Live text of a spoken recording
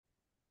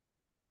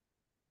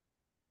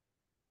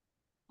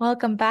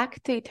Welcome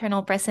back to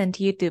Eternal Present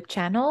YouTube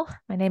channel.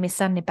 My name is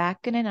Sanni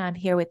Bäkkönen and I'm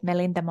here with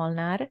Melinda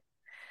Molnar.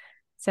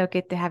 So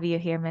good to have you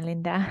here,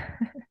 Melinda.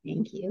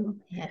 Thank you.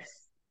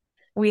 Yes.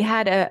 We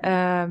had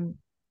a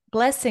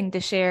blessing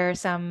to share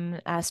some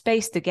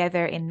space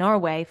together in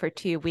Norway for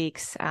 2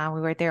 weeks.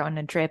 We were there on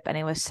a trip and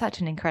it was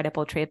such an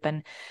incredible trip.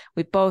 And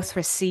we both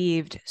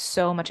received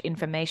so much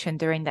information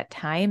during that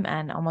time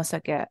and almost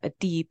like a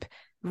deep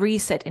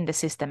reset in the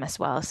system as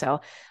well. So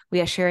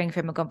we are sharing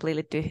from a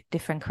completely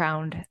different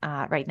ground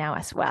right now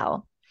as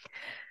well.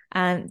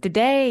 And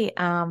today,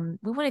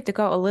 we wanted to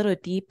go a little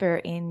deeper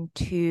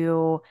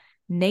into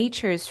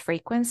nature's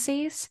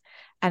frequencies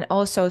and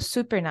also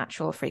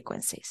supernatural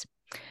frequencies,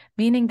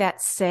 meaning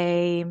that,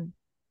 say,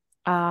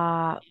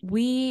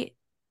 we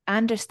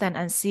understand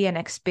and see and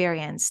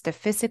experience the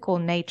physical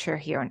nature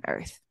here on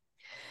Earth.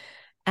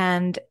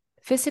 And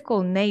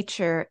physical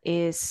nature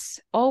is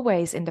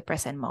always in the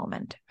present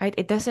moment, right?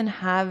 It doesn't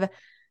have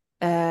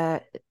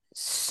a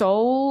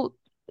soul.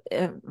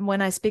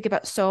 When I speak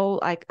about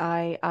soul,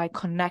 I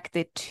connect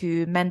it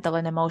to mental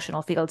and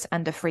emotional fields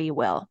and the free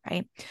will,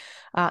 right?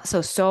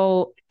 So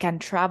soul can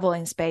travel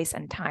in space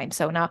and time.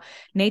 So now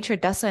nature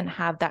doesn't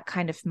have that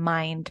kind of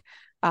mind,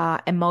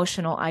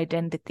 emotional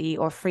identity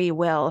or free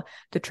will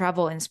to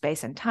travel in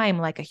space and time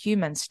like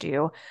humans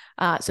do.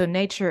 So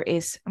nature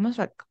is almost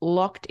like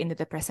locked into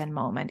the present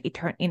moment,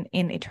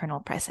 in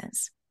eternal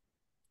presence.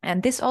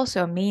 And this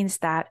also means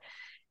that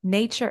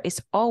nature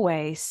is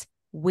always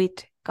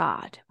with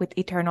God, with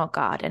eternal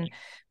God. And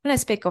when I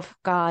speak of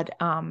God,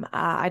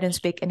 I don't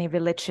speak any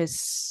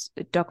religious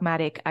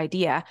dogmatic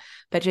idea,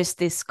 but just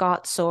this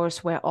God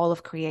source where all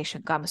of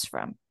creation comes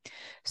from.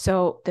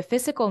 So the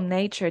physical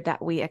nature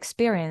that we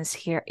experience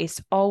here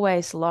is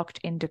always locked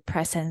in the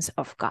presence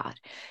of God.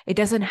 It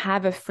doesn't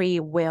have a free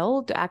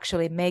will to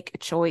actually make a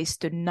choice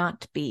to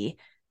not be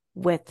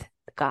with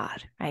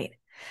God, right?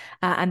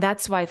 And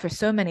that's why for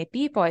so many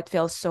people, it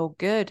feels so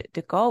good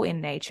to go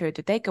in nature,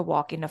 to take a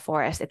walk in the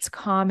forest. It's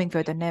calming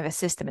for the nervous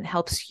system. It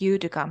helps you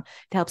to come,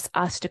 it helps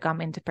us to come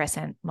into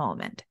present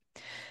moment.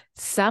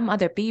 Some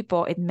other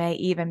people, it may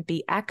even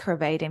be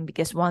aggravating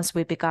because once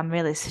we become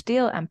really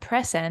still and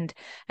present,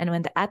 and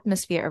when the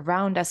atmosphere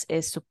around us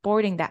is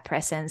supporting that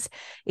presence,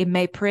 it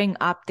may bring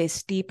up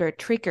these deeper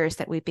triggers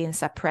that we've been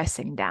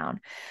suppressing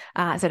down.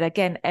 So that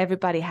again,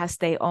 everybody has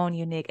their own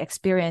unique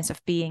experience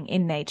of being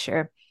in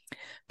nature.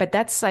 But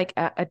that's like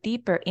a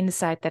deeper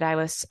insight that I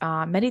was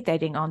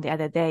meditating on the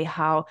other day,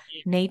 how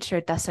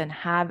nature doesn't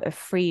have a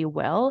free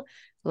will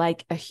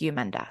like a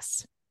human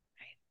does.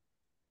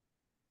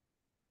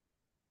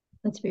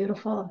 That's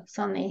beautiful,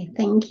 Sunny.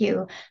 Thank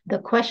you. The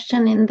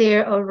question in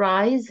there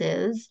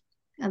arises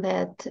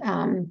that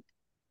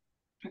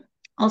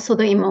also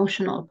the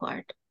emotional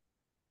part,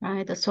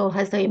 right? The soul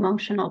has the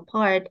emotional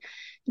part.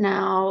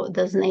 Now,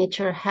 does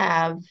nature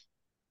have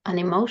an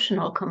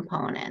emotional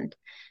component?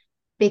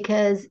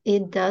 Because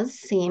it does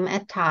seem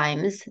at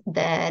times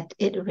that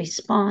it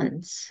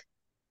responds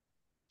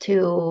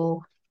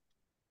to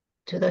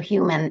the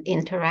human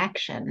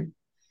interaction,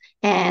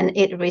 and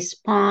it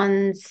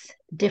responds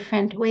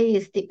different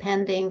ways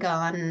depending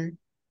on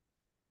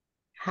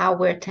how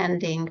we're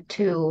tending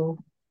to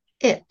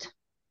it.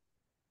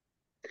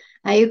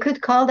 Now you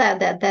could call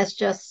that's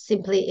just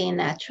simply a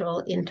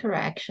natural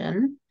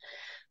interaction,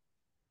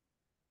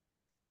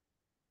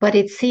 but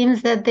it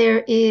seems that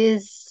there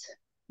is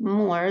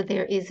more.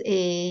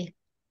 It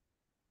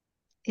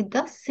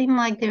does seem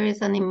like there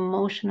is an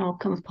emotional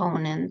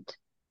component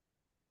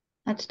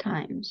at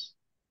times.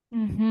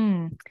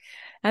 Mm-hmm.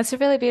 That's a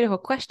really beautiful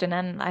question.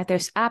 And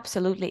there's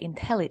absolutely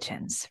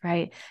intelligence,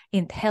 right?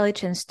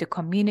 Intelligence to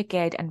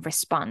communicate and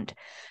respond.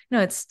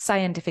 It's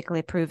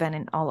scientifically proven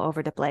in all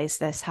over the place.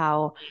 That's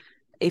how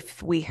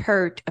if we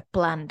hurt a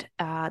plant,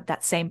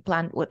 that same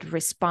plant would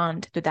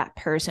respond to that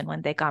person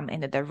when they come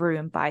into the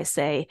room by,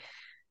 say,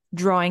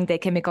 drawing the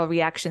chemical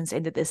reactions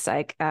into this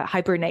like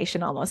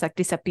hibernation, almost like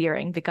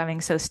disappearing, becoming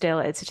so still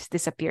it just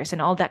disappears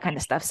and all that kind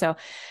of stuff. So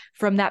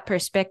from that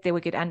perspective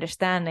we could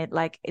understand it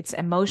like it's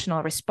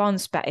emotional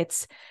response,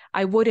 but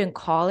I wouldn't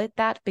call it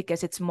that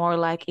because it's more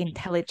like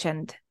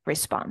intelligent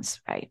response,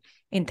 right?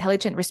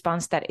 Intelligent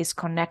response that is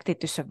connected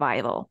to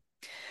survival.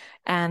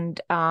 And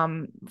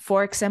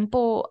for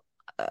example,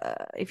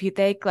 if you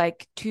take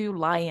like two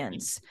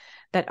lions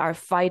that are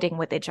fighting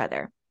with each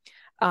other,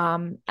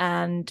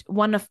 and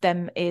one of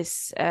them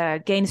is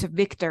gains a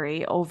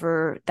victory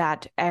over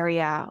that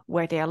area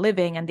where they are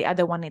living, and the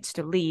other one needs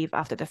to leave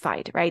after the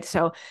fight, right?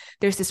 So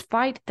there's this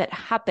fight that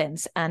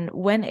happens, and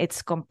when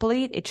it's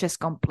complete, it's just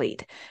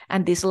complete.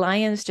 And these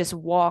lions just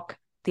walk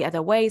the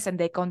other ways and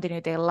they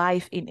continue their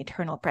life in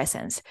eternal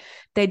presence.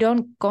 They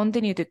don't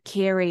continue to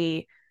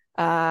carry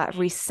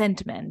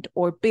resentment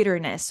or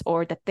bitterness,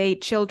 or that they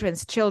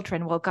children's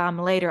children will come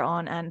later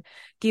on and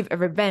give a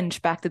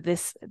revenge back to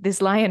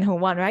this lion who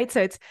won, right?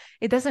 So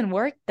it doesn't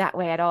work that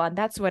way at all. And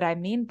that's what I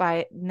mean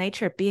by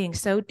nature being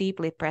so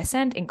deeply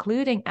present,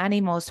 including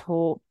animals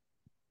who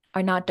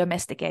are not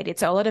domesticated.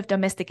 So a lot of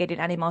domesticated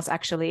animals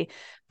actually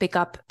pick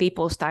up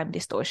people's time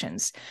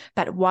distortions,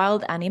 but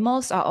wild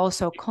animals are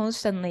also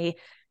constantly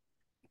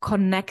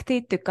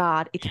connected to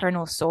God,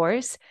 eternal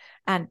source,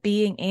 and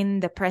being in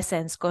the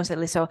presence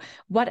constantly. So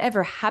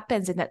whatever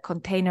happens in that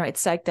container,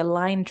 it's like the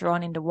line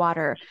drawn in the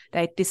water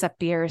that it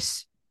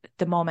disappears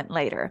the moment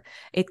later.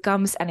 It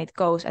comes and it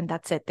goes, and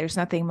that's it. There's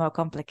nothing more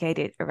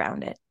complicated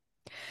around it.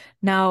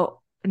 Now,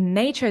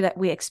 nature that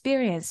we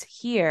experience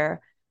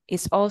here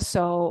is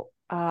also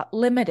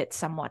limited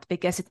somewhat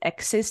because it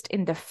exists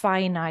in the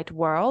finite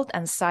world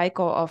and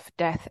cycle of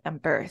death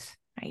and birth,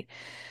 right?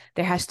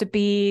 There has to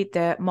be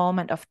the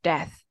moment of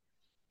death,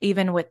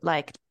 even with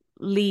like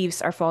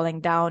leaves are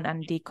falling down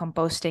and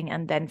decomposing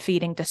and then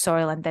feeding the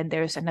soil, and then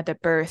there's another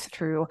birth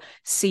through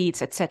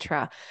seeds,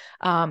 etc.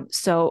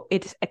 So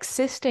it's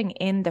existing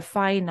in the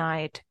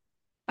finite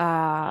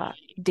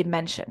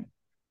dimension.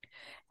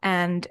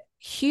 And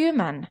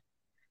human,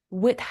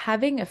 with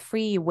having a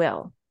free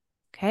will,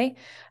 okay,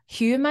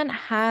 human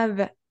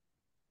have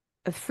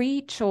a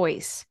free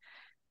choice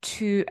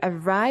to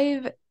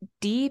arrive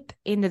deep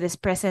into this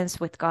presence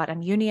with God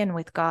and union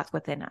with God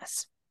within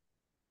us.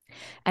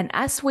 And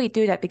as we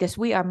do that, because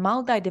we are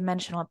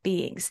multidimensional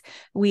beings,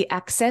 we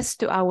access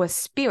to our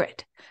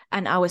spirit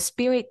and our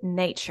spirit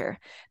nature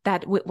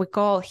that we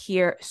call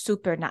here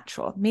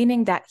supernatural,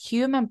 meaning that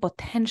human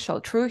potential,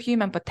 true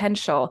human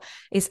potential,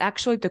 is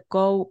actually to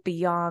go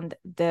beyond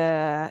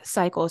the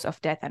cycles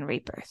of death and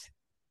rebirth.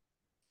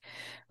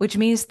 Which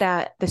means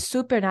that the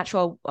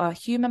supernatural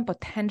human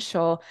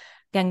potential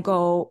can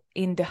go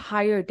in the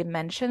higher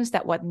dimensions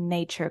that what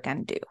nature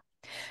can do.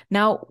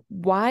 Now,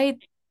 why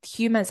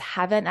humans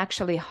haven't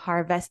actually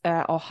harnessed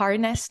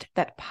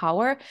that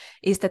power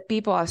is that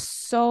people are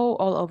so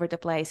all over the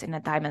place in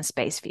a time and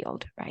space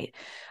field, right?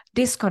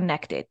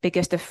 Disconnected,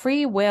 because the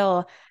free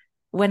will,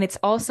 when it's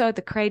also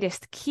the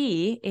greatest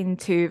key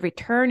into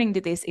returning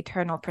to this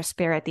eternal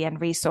prosperity and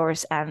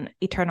resource and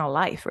eternal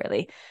life,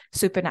 really,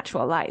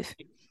 supernatural life,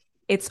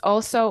 it's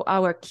also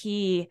our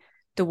key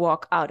to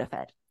walk out of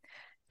it.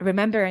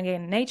 Remember,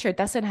 again, nature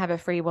doesn't have a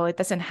free will. It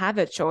doesn't have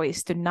a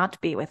choice to not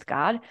be with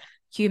God.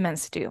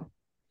 Humans do.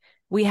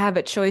 We have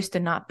a choice to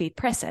not be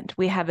present.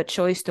 We have a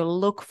choice to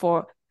look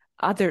for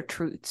other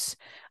truths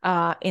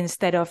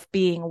instead of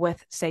being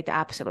with, say, the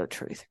absolute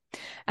truth.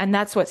 And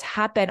that's what's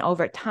happened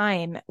over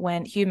time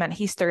when human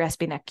history has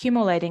been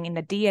accumulating in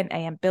the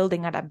DNA and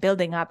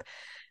building up.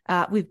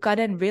 We've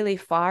gotten really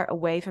far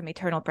away from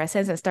eternal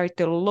presence and started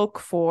to look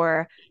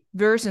for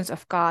versions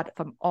of God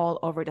from all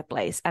over the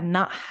place and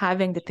not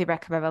having the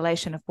direct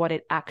revelation of what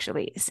it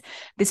actually is.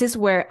 This is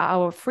where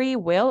our free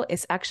will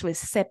is actually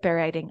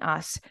separating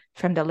us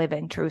from the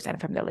living truth and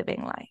from the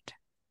living light.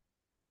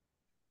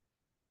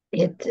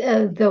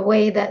 The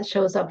way that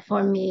shows up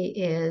for me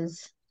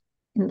is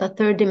in the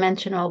third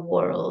dimensional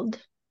world,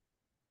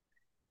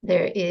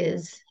 there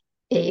is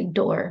a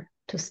door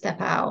to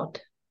step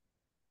out,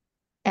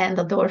 and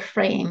the door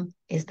frame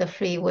is the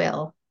free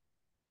will.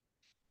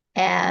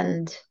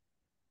 And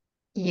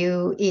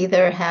you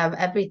either have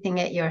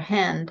everything at your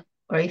hand,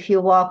 or if you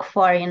walk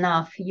far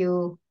enough,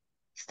 you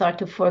start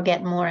to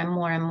forget more and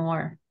more and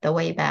more the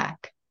way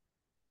back.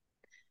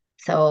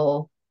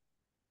 So,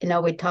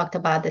 we talked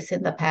about this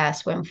in the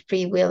past when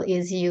free will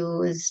is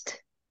used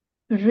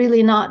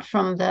really not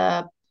from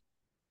the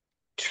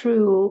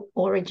true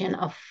origin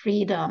of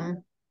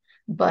freedom,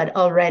 but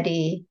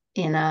already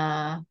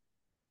from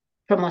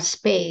a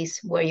space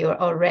where you're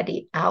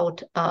already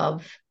out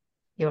of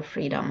your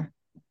freedom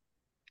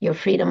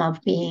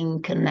of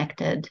being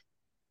connected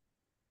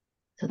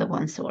to the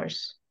one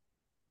source.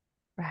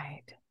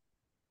 Right.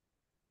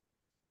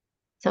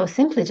 So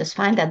simply just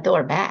find that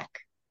door back.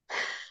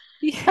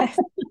 Yes.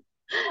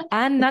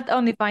 And not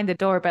only find the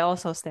door, but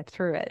also step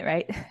through it,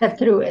 right? Step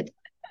through it.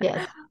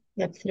 Yes,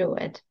 step through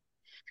it.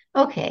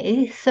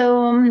 Okay,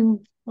 so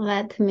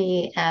let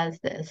me ask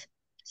this.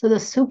 So the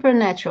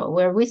supernatural,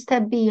 where we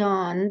step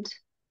beyond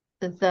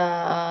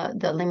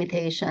the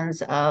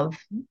limitations of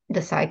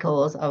the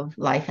cycles of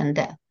life and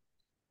death.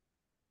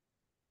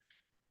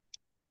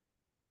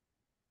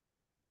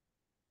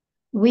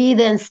 We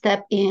then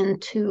step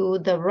into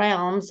the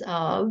realms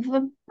of,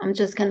 I'm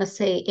just going to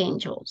say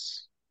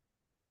angels,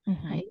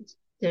 right?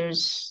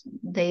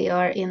 They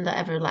are in the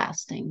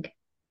everlasting.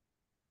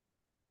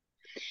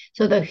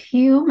 So the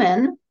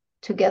human,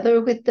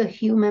 together with the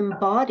human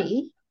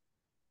body,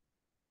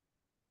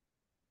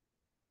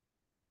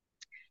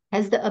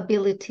 has the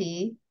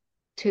ability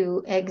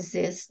to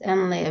exist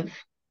and live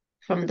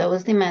from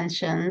those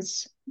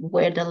dimensions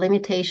where the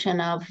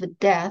limitation of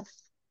death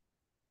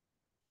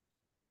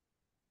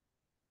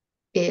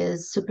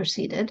is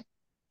superseded.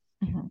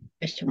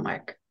 Question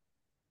mark.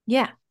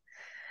 Yeah,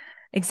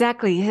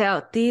 exactly.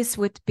 So this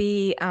would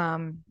be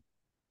a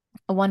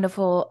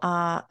wonderful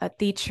a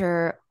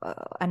teacher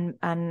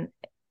and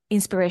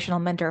inspirational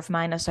mentor of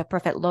mine as a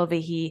Prophet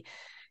Lovi.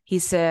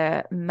 He's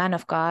a man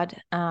of God,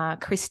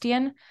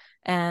 Christian.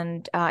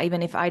 And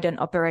even if I don't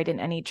operate in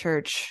any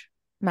church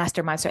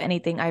masterminds or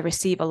anything, I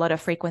receive a lot of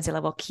frequency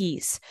level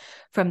keys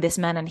from this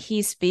man. And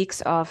he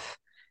speaks of,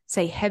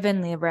 say,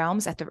 heavenly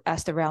realms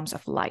as the realms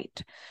of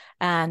light.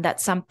 And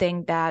that's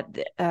something that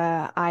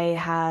I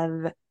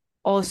have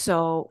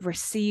also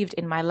received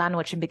in my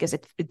language, and because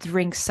it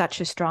rings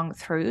such a strong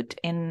truth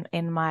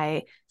in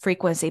my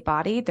frequency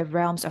body, the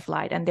realms of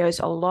light. And there's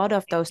a lot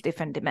of those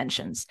different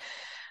dimensions.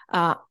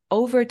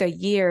 Over the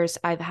years,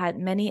 I've had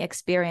many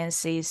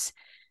experiences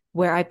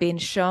where I've been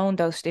shown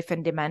those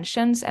different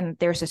dimensions, and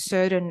there's a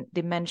certain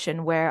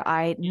dimension where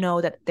I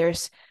know that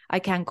I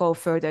can't go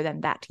further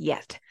than that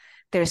yet.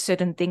 There's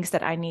certain things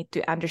that I need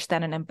to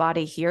understand and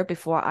embody here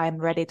before I'm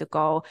ready to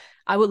go.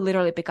 I would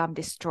literally become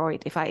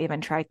destroyed if I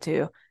even try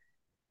to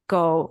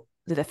go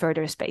to the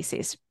further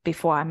spaces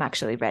before I'm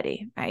actually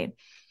ready, right?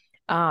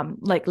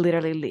 Like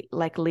literally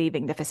like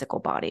leaving the physical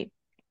body.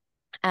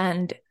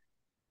 And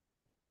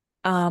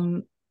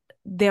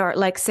there are,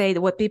 like, say,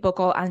 what people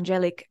call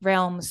angelic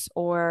realms,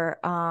 or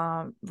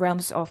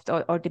realms of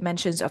or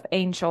dimensions of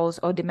angels,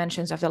 or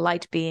dimensions of the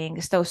light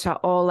beings. Those are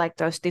all like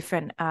those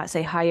different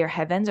say higher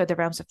heavens, or the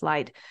realms of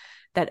light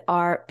that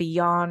are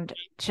beyond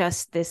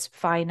just this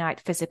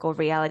finite physical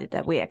reality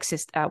that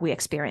we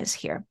experience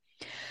here.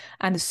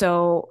 And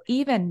so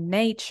even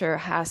nature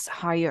has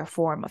higher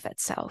form of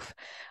itself.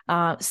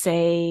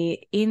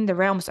 Say in the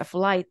realms of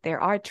light, there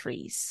are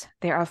trees,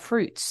 there are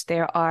fruits,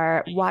 there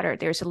are water.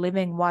 There's a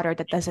living water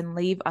that doesn't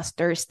leave us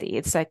thirsty.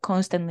 It's like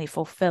constantly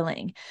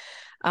fulfilling.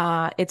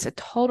 It's a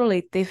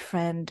totally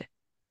different,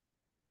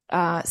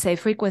 say,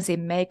 frequency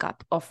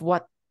makeup of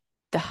what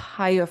the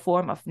higher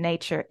form of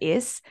nature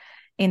is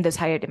in those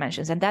higher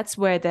dimensions. And that's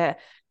where the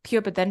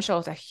pure potential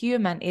of the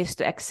human is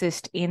to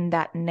exist in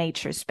that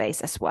nature space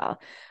as well,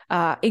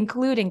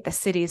 including the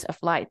cities of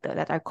light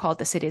that are called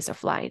the cities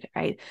of light,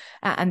 right?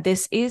 And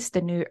this is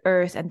the new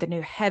earth and the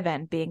new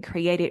heaven being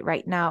created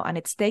right now, and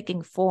it's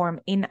taking form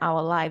in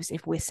our lives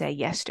if we say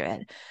yes to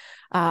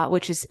it,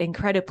 which is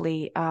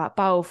incredibly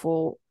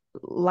powerful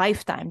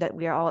lifetime that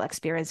we are all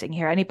experiencing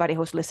here. Anybody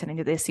who's listening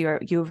to this,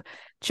 you've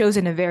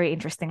chosen a very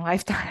interesting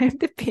lifetime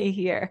to be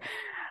here,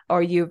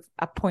 or you've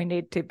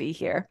appointed to be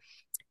here.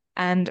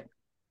 And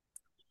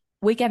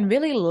we can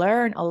really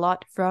learn a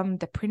lot from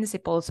the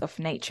principles of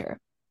nature.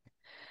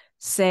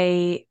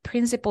 Say,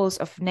 principles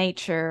of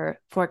nature,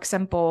 for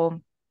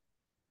example,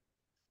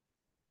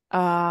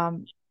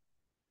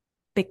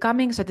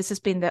 becoming, so this has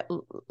been the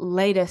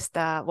latest,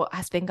 what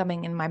has been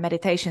coming in my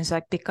meditations,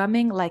 like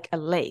becoming like a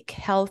lake,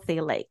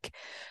 healthy lake,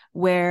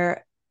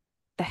 where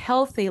the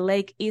healthy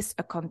lake is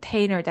a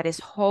container that is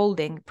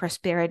holding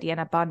prosperity and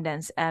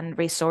abundance and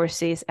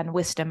resources and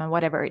wisdom and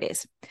whatever it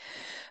is.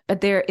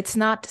 But it's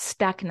not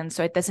stagnant,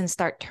 so it doesn't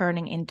start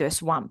turning into a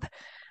swamp.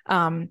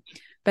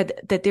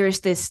 But that there's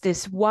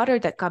this water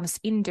that comes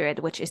into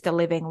it, which is the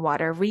living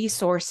water,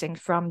 resourcing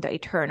from the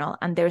eternal.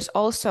 And there's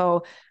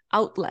also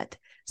outlet.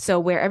 So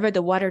wherever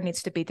the water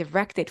needs to be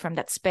directed from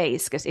that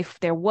space, because if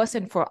there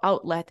wasn't for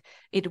outlet,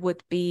 it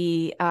would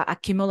be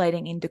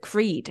accumulating into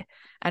greed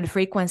and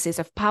frequencies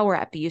of power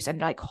abuse and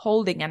like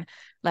holding and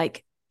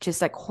like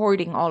just like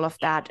hoarding all of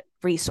that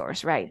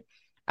resource, right?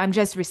 I'm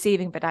just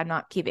receiving, but I'm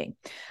not giving.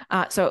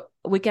 So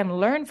we can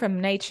learn from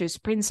nature's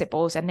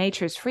principles and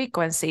nature's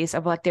frequencies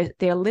of like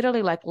they're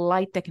literally like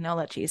light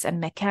technologies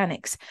and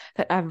mechanics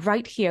that are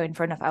right here in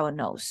front of our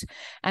nose.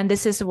 And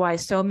this is why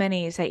so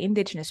many, say,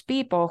 indigenous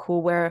people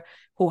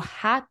who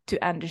had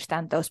to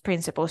understand those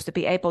principles to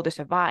be able to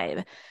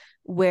survive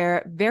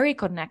were very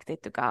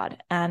connected to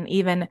God, and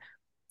even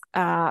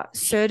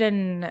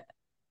certain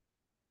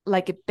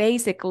like a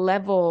basic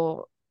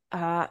level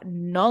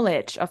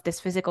knowledge of this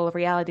physical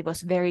reality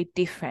was very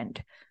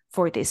different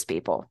for these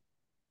people.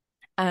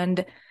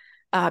 And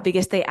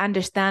because they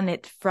understand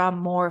it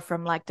from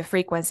like the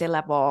frequency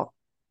level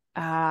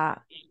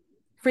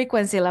templating,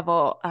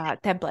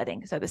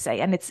 so to say.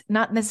 And it's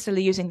not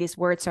necessarily using these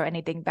words or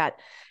anything, but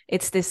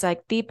it's this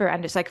like deeper,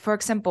 and it's like, for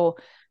example,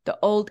 the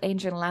old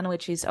ancient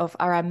languages of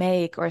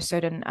Aramaic or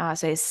certain,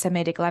 say,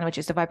 Semitic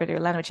languages, the vibratory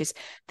languages,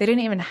 they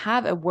didn't even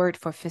have a word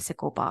for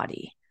physical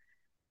body.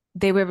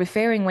 They were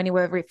referring, when you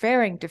were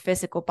referring to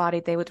physical body,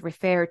 they would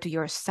refer to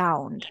your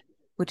sound,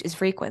 which is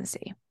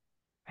frequency,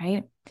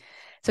 right?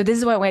 So this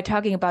is what we're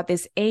talking about.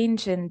 These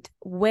ancient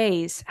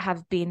ways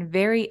have been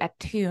very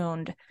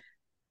attuned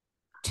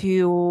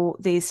to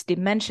these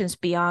dimensions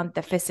beyond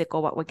the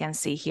physical, what we can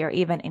see here,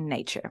 even in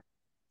nature.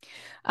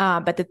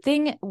 But the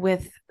thing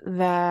with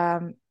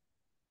the,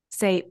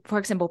 say, for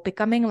example,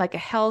 becoming like a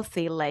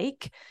healthy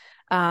lake,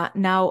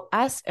 now,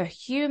 as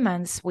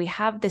humans, we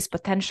have this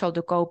potential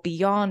to go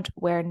beyond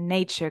where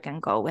nature can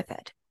go with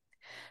it.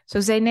 So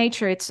say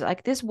nature, it's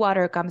like this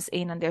water comes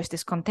in and there's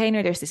this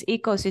container, there's this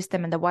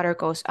ecosystem, and the water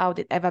goes out,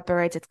 it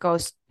evaporates, it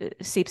goes,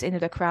 seeps into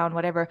the ground,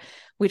 whatever,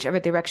 whichever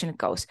direction it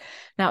goes.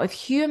 Now, if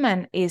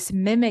human is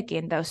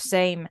mimicking those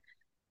same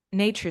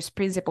nature's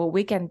principle,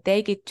 we can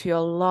take it to a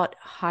lot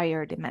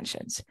higher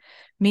dimensions,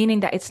 meaning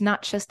that it's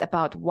not just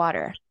about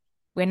water.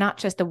 We're not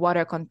just a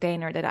water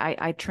container that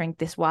I drink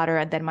this water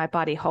and then my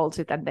body holds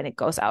it and then it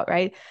goes out,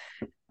 right?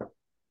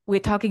 We're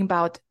talking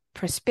about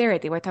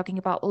prosperity. We're talking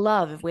about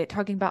love. We're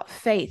talking about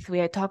faith. We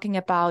are talking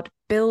about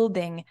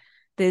building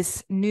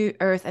this new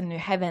earth and new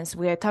heavens.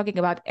 We are talking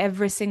about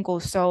every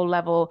single soul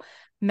level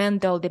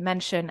mental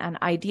dimension and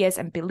ideas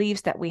and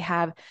beliefs that we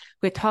have.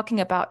 We're talking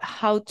about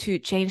how to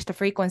change the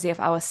frequency of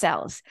our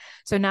cells.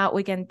 So now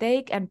we can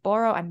take and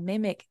borrow and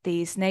mimic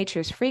these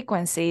nature's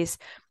frequencies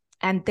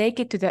and take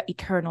it to the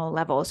eternal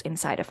levels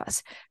inside of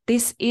us.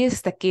 This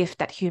is the gift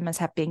that humans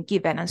have been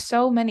given. And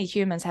so many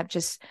humans have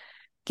just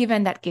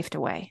given that gift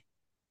away,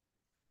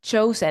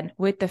 chosen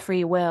with the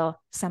free will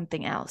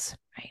something else,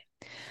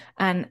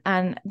 right?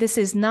 And this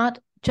is not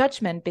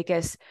judgment,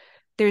 because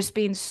there's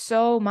been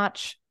so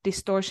much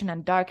distortion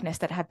and darkness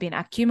that have been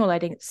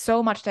accumulating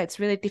so much that it's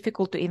really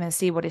difficult to even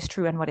see what is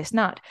true and what is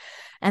not.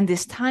 And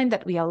this time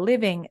that we are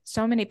living,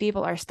 so many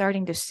people are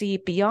starting to see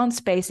beyond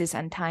spaces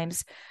and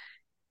times,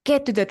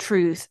 get to the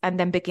truth, and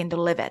then begin to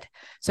live it.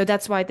 So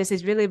that's why this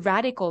is really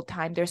radical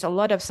time. There's a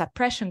lot of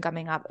suppression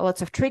coming up,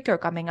 lots of trigger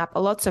coming up,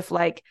 lots of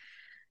like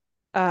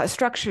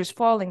structures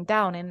falling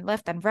down in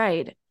left and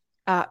right,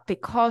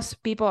 because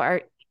people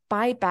are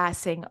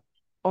bypassing,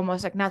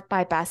 almost like not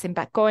bypassing,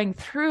 but going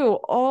through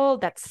all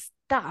that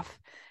stuff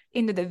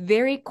into the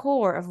very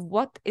core of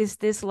what is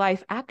this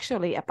life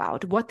actually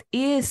about? What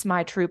is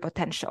my true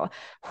potential?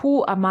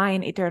 Who am I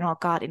in eternal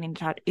God, in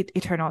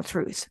eternal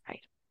truth,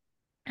 right?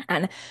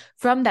 And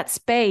from that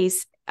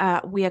space,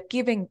 we are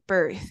giving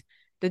birth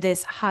to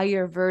this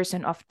higher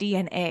version of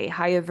DNA,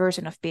 higher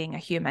version of being a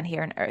human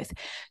here on Earth.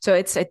 So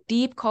it's a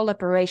deep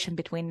collaboration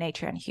between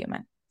nature and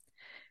human.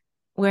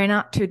 We're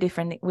not too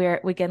different.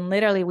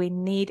 We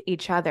need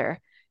each other.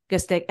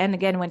 And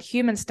again, when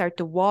humans start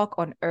to walk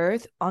on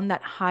Earth on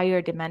that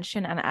higher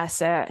dimension and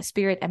as a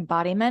spirit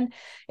embodiment,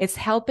 it's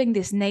helping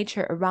this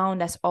nature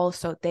around us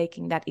also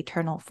taking that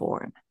eternal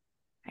form.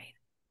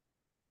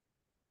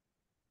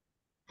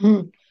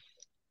 Oh,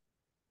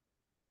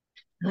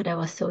 that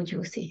was so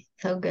juicy,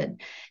 so good.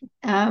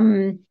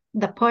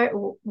 The part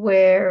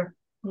where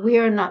we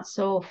are not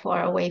so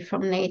far away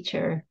from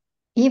nature,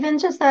 even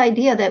just the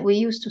idea that we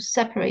used to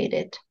separate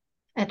it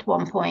at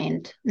one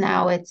point.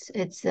 Now it's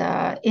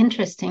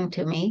interesting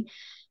to me,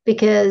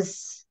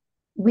 because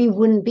we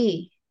wouldn't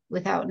be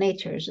without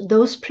nature's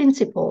those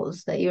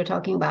principles that you're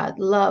talking about: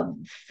 love,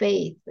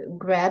 faith,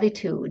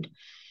 gratitude.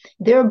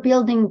 They're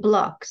building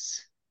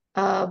blocks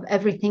of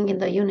everything in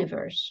the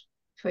universe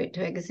for it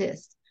to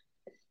exist.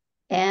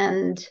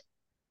 And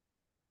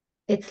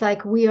it's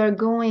like we are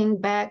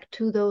going back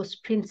to those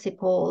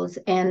principles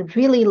and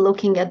really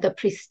looking at the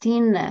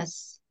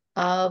pristineness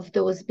of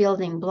those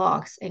building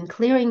blocks and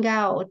clearing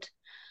out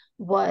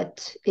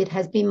what it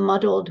has been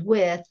muddled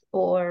with,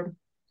 or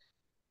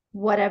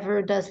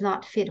whatever does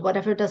not fit,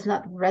 whatever does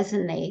not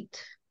resonate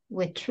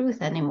with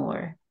truth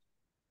anymore.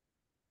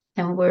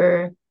 And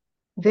we're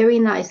very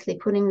nicely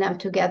putting them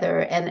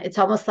together. And it's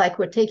almost like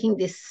we're taking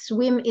this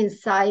swim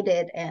inside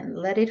it and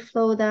let it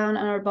flow down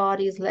on our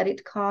bodies, let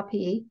it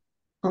copy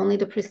only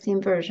the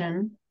pristine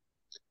version,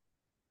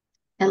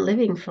 and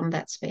living from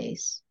that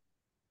space.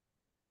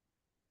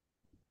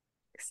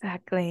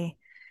 Exactly.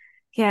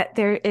 Yeah,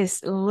 there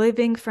is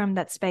living from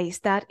that space.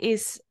 That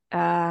is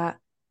a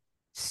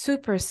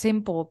super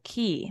simple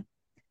key.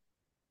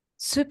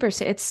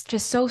 It's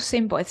just so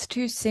simple. It's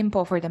too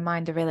simple for the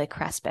mind to really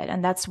grasp it.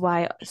 And that's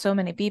why so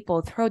many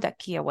people throw that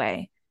key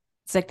away.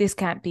 It's like, this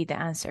can't be the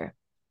answer.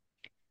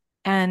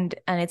 And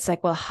it's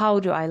like, well, how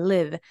do I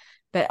live?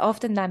 But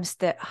oftentimes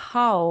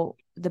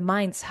the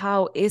mind's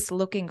how is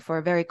looking for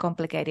a very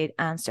complicated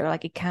answer.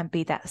 Like, it can't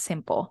be that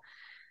simple.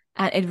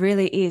 And it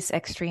really is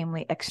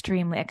extremely,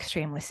 extremely,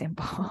 extremely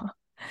simple.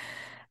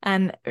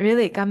 And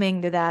really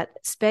coming to that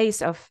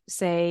space of,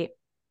 say,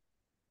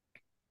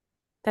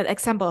 that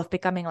example of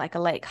becoming like a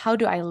lake. How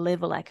do I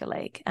live like a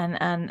lake?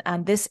 And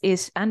this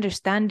is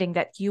understanding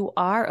that you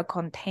are a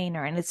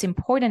container, and it's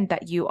important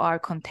that you are a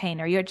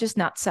container. You're just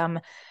not some,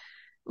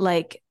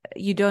 like,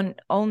 you don't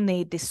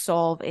only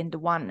dissolve into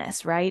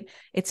oneness, right?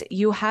 It's,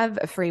 you have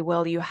a free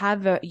will, you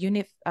have a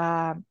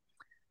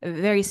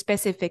very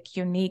specific,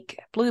 unique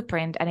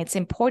blueprint, and it's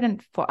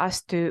important for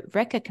us to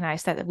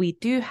recognize that we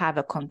do have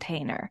a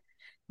container.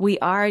 We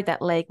are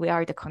that lake, we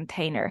are the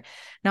container.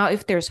 Now,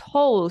 if there's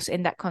holes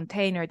in that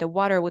container, the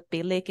water would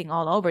be leaking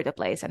all over the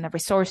place, and the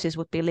resources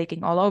would be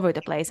leaking all over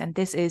the place. And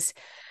this is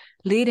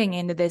leading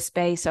into this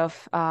space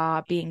of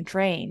being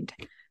drained,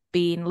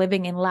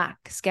 living in lack,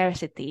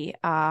 scarcity,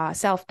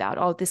 self-doubt,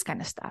 all this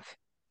kind of stuff.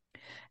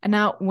 And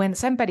now when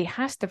somebody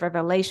has the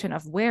revelation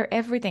of where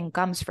everything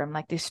comes from,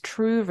 like this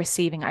true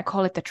receiving, I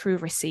call it the true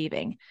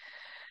receiving,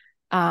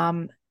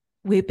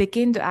 we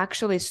begin to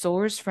actually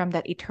source from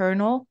that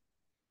eternal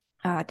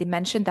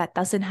dimension that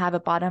doesn't have a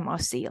bottom or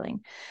ceiling.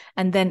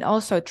 And then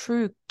also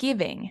true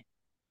giving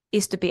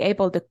is to be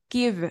able to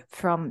give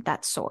from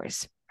that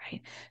source,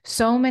 right?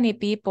 So many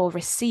people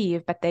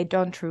receive, but they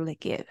don't truly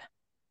give.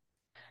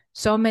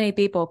 So many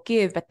people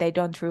give, but they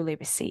don't truly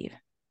receive.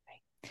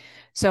 Right?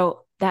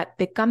 So that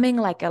becoming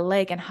like a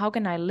lake, and how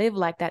can I live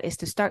like that, is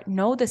to start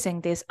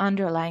noticing these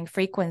underlying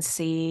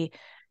frequency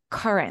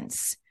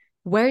currents.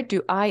 Where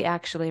do I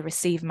actually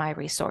receive my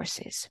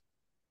resources?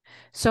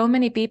 So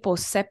many people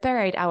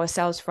separate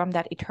ourselves from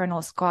that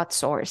eternal God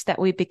source that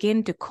we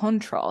begin to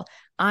control.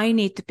 I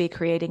need to be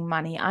creating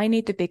money. I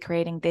need to be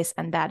creating this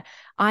and that.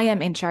 I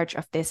am in charge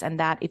of this and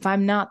that. If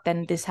I'm not,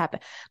 then this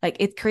happens. Like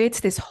it creates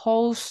this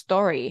whole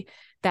story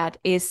that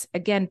is,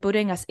 again,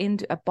 putting us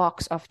into a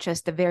box of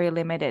just a very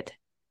limited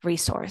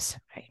resource,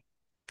 right?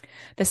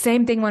 The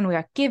same thing when we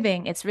are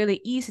giving, it's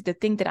really easy to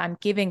think that I'm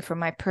giving from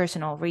my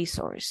personal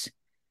resource.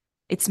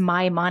 It's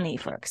my money,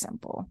 for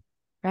example,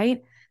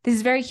 right? This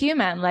is very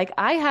human. Like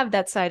I have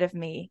that side of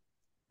me,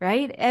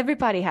 right?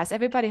 Everybody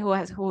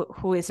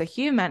who is a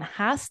human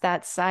has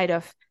that side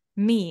of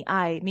me,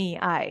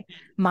 I,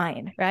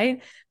 mine,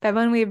 right? But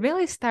when we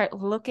really start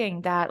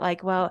looking that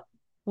like, well,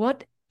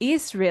 what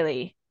is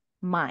really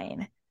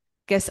mine?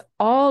 Because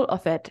all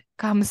of it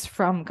comes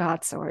from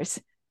God's source.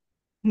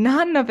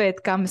 None of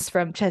it comes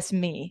from just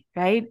me,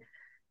 right?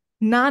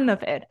 None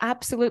of it,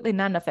 absolutely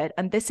none of it.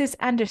 And this is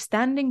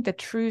understanding the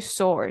true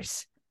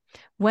source.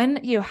 When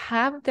you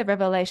have the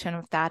revelation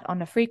of that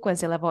on a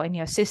frequency level in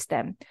your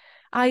system,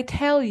 I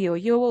tell you,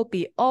 you will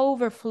be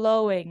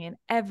overflowing in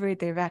every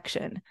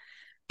direction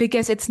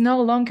because it's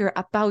no longer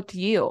about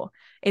you.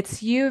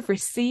 It's you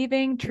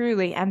receiving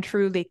truly and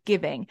truly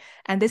giving.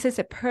 And this is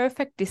a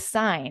perfect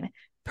design,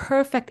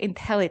 perfect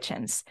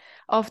intelligence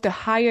of the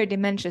higher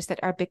dimensions that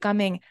are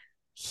becoming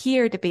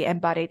here to be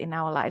embodied in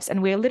our lives.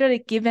 And we're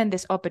literally given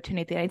this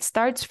opportunity. And it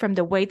starts from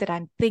the way that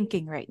I'm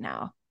thinking right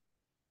now.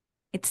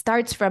 It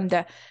starts from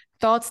the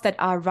thoughts that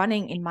are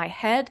running in my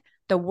head,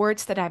 the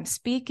words that I'm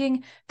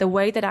speaking, the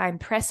way that I'm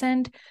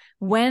present.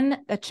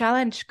 When a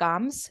challenge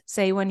comes,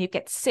 say when you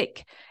get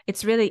sick,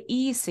 it's really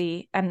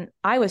easy. And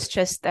I was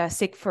just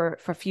sick for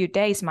a few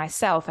days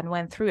myself and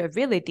went through a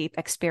really deep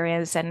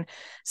experience. And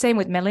same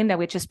with Melinda,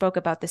 we just spoke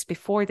about this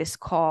before this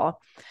call.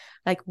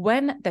 Like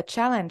when the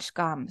challenge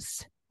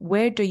comes,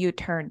 where do you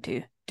turn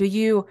to? Do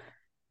you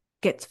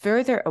get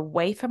further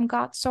away from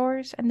God's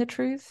source and the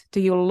truth? Do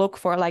you look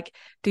for like,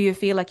 do you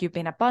feel like you've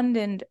been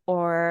abandoned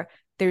or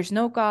there's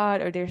no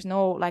God or there's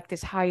no like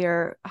this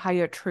higher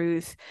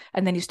truth?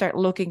 And then you start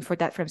looking for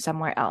that from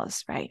somewhere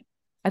else, right?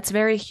 That's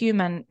very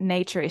human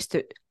nature, is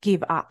to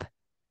give up.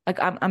 Like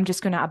I'm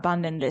just going to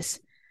abandon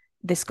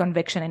this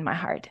conviction in my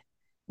heart.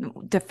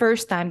 The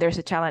first time there's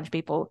a challenge,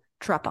 people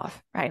drop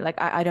off, right? Like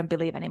I don't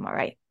believe anymore,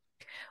 right?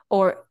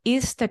 Or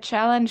is the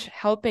challenge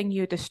helping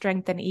you to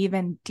strengthen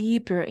even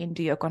deeper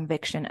into your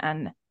conviction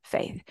and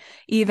faith,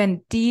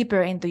 even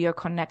deeper into your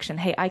connection?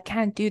 Hey, I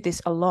can't do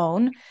this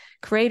alone.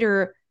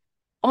 Creator,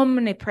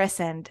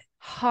 omnipresent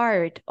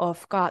heart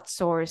of God's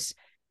source,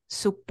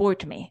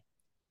 support me.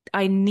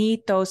 I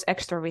need those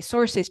extra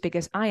resources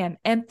because I am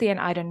empty and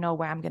I don't know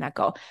where I'm going to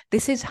go.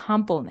 This is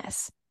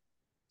humbleness.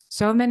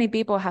 So many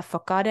people have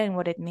forgotten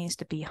what it means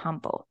to be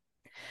humble.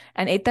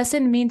 And it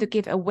doesn't mean to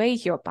give away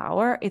your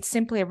power. It's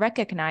simply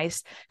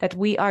recognize that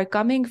we are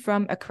coming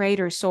from a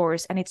creator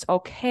source, and it's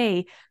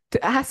okay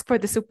to ask for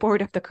the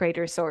support of the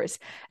creator source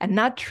and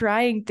not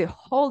trying to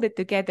hold it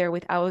together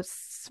with our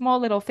small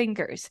little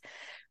fingers.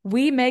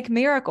 We make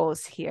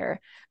miracles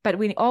here, but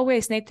we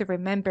always need to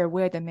remember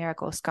where the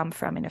miracles come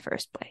from in the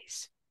first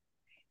place.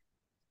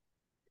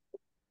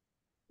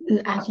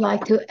 I'd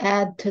like to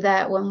add to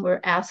that when we're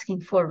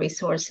asking for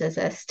resources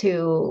as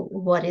to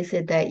what is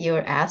it that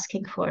you're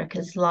asking for,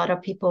 because a lot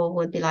of people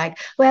would be like,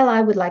 well,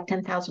 I would like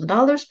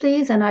 $10,000,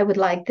 please, and I would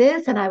like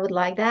this, and I would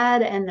like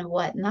that, and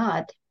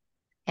whatnot.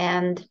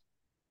 And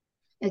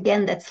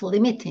again, that's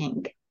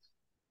limiting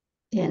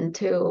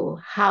into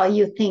how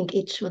you think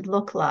it should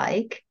look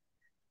like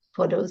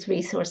for those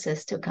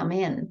resources to come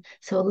in.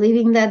 So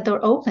leaving that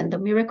door open, the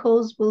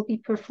miracles will be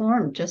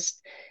performed.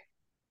 Just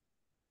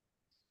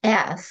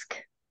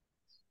ask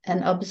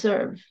and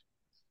observe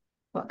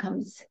what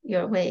comes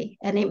your way.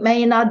 And it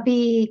may not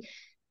be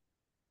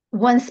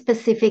one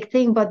specific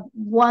thing, but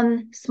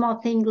one small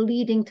thing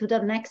leading to the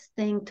next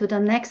thing, to the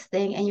next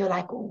thing. And you're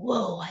like,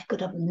 whoa, I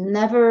could have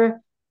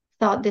never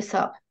thought this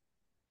up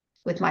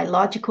with my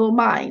logical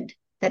mind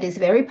that is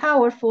very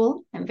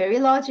powerful and very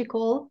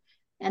logical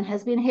and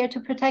has been here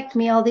to protect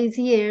me all these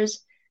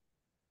years.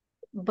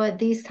 But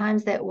these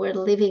times that we're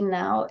living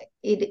now,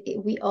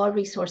 we are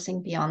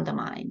resourcing beyond the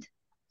mind.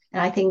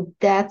 And I think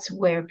that's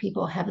where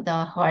people have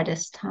the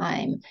hardest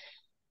time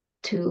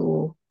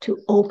to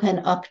open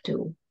up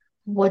to.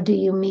 What do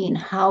you mean?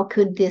 How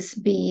could this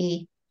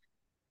be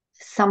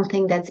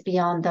something that's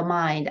beyond the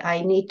mind?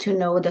 I need to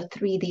know the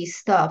 3D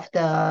stuff,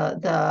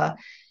 the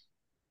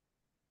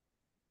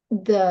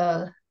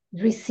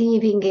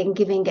receiving and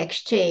giving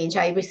exchange.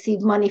 I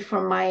receive money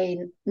from my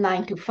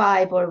 9 to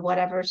 5 or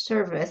whatever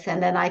service,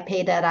 and then I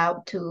pay that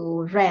out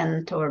to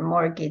rent or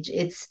mortgage.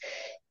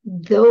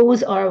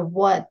 Those are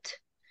what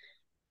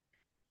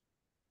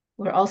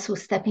we're also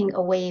stepping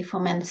away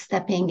from and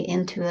stepping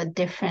into a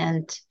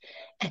different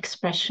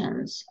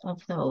expressions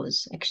of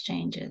those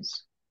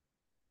exchanges.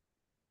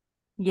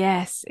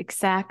 Yes,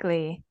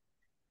 exactly.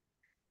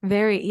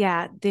 Very,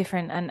 yeah,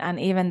 different. And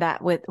even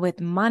that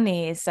with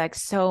money, it's like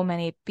so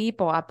many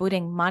people are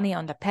putting money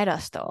on the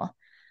pedestal.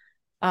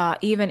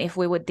 even if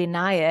we would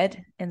deny it,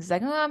 and it's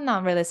like, oh, I'm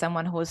not really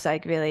someone who's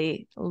like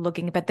really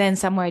looking, but then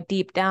somewhere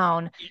deep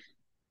down,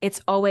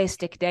 it's always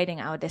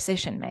dictating our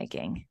decision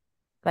making.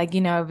 Like,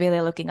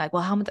 really looking like,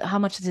 well, how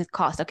much does it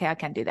cost? Okay, I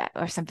can do that,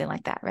 or something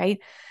like that, right?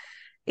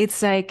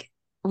 It's like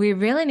we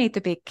really need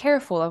to be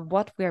careful of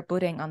what we're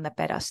putting on the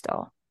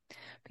pedestal.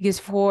 Because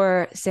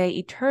for, say,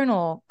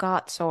 eternal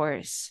God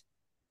source,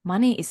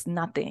 money is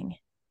nothing,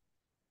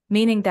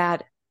 meaning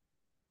that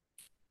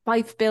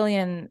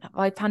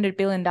 $500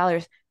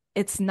 billion,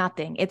 it's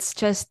nothing. It's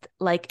just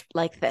like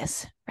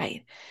this,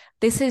 right?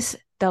 This is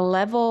the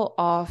level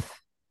of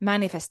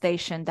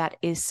manifestation that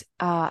is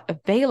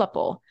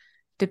available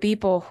to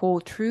people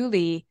who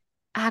truly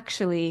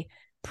actually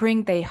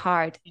bring their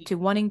heart to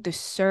wanting to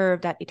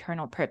serve that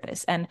eternal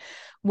purpose. And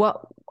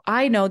what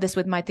I know this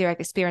with my direct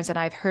experience, and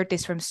I've heard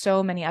this from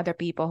so many other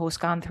people who's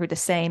gone through the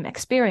same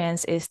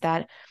experience, is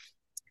that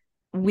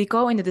we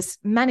go into this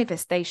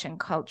manifestation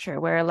culture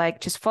where like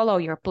just follow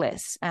your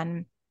bliss.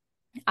 And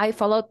I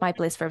followed my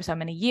bliss for so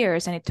many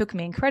years, and it took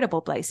me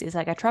incredible places.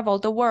 Like I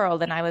traveled the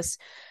world, and I was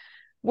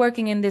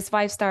working in these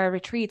 5-star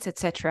retreats,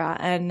 etc.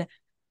 And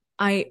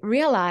I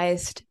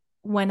realized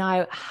when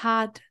I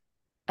had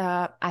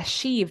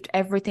achieved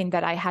everything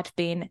that I had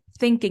been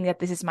thinking that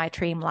this is my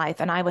dream life,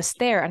 and I was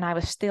there and I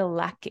was still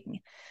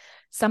lacking.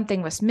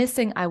 Something was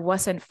missing. I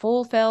wasn't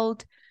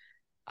fulfilled.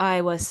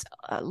 I was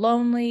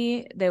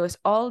lonely. There was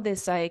all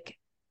this like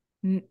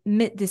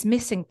these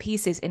missing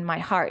pieces in my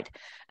heart,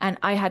 and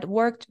I had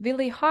worked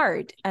really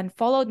hard and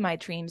followed my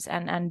dreams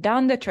and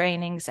done the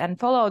trainings and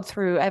followed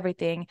through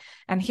everything,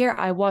 and here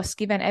I was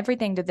given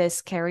everything to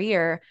this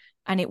career,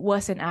 and it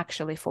wasn't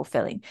actually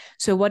fulfilling.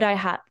 So what I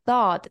had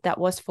thought that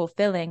was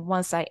fulfilling,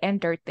 once I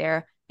entered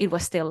there, it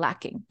was still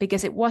lacking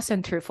because it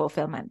wasn't true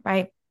fulfillment,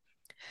 right?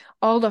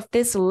 All of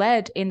this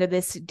led into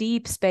this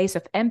deep space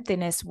of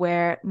emptiness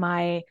where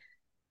I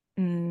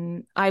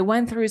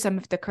went through some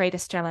of the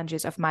greatest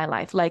challenges of my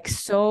life, like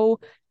so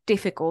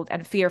difficult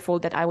and fearful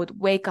that I would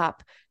wake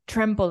up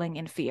trembling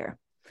in fear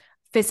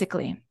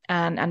physically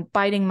and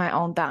biting my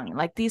own tongue.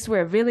 Like these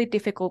were really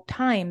difficult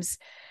times.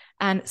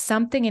 And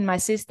something in my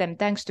system,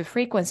 thanks to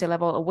frequency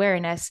level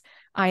awareness,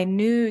 I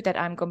knew that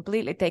I'm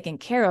completely taken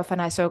care of.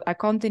 And I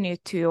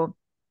continued to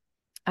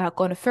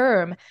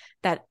confirm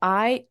that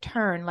I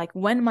turn, like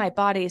when my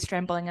body is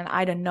trembling and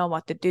I don't know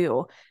what to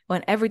do,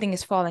 when everything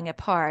is falling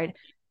apart,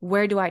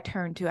 where do I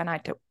turn to? And I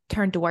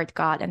turn toward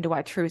God and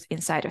toward truth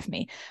inside of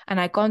me. And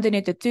I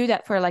continued to do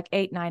that for like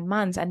 8-9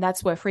 months. And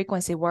that's where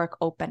frequency work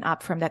opened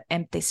up from that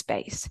empty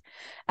space.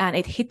 And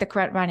it hit the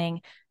ground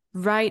running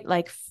right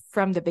like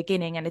from the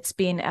beginning, and it's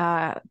been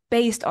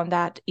based on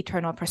that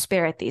eternal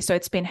prosperity. So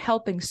it's been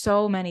helping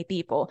so many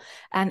people,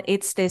 and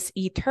it's this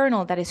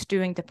eternal that is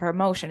doing the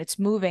promotion. It's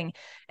moving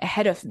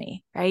ahead of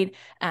me, right?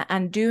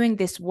 And doing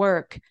this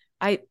work,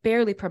 I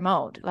barely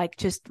promote, like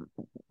just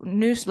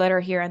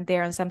newsletter here and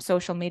there and some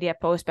social media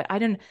posts, but I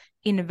don't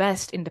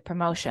invest in the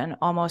promotion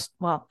almost,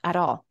 well, at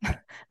all,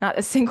 not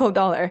a single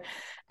dollar.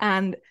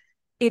 And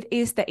it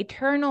is the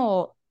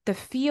eternal, the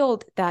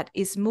field that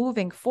is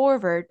moving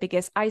forward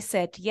because I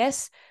said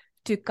yes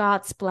to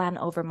God's plan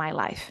over my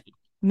life,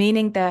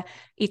 meaning the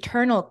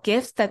eternal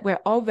gifts that were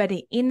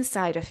already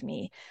inside of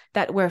me,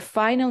 that were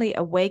finally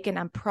awakened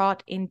and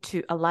brought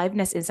into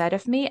aliveness inside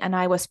of me. And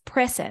I was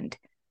present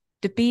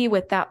to be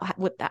with that,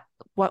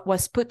 what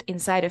was put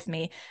inside of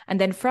me.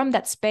 And then from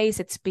that space,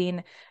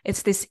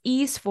 it's this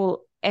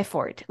easeful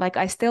effort. Like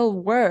I still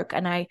work,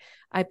 and I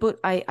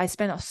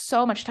spend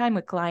so much time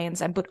with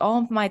clients and put all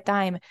of my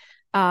time,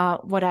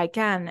 what I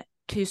can,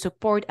 to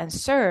support and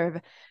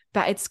serve.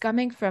 But it's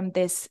coming from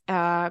this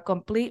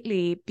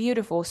completely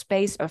beautiful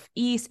space of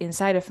ease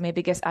inside of me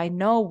because I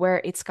know where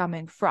it's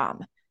coming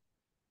from.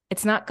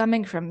 It's not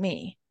coming from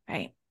me,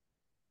 right?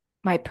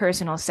 My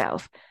personal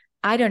self.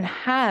 I don't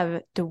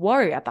have to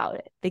worry about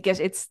it because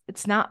it's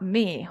not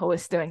me who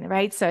is doing it,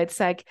 right? So it's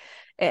like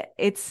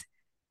it's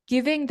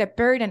giving the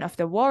burden of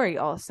the worry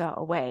also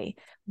away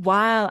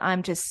while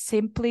I'm just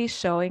simply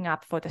showing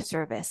up for the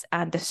service,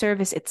 and the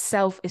service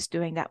itself is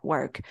doing that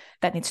work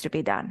that needs to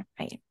be done,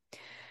 right?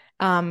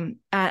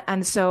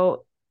 And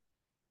so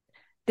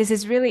this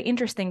is really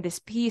interesting. This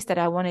piece that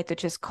I wanted to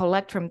just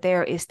collect from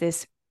there is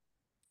this: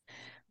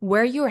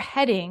 where you're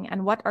heading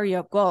and what are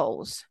your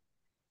goals?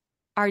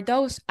 Are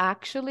those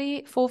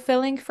actually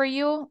fulfilling for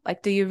you?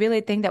 Like, do you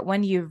really think that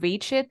when you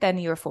reach it, then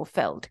you're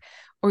fulfilled?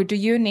 Or do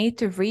you need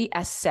to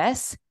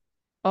reassess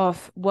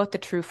of what the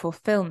true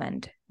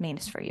fulfillment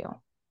means for you?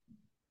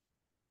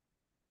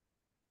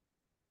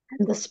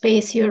 And the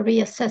space you're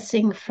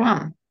reassessing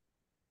from.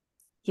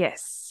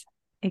 Yes,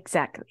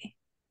 exactly.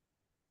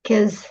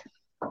 Because,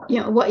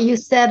 what you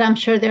said, I'm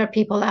sure there are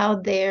people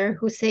out there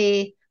who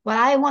say, well,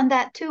 I want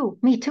that too.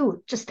 Me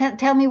too. Just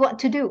tell me what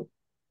to do.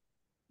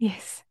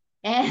 Yes.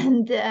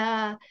 And,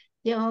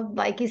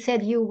 like you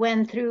said, you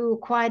went through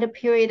quite a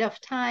period of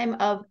time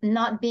of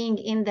not being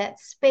in that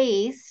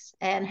space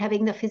and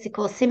having the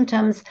physical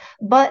symptoms,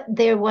 but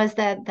there was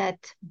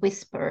that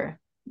whisper,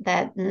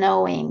 that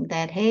knowing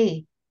that,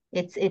 hey,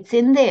 it's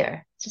in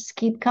there. Just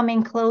keep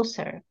coming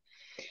closer.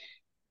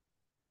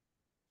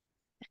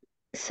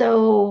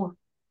 So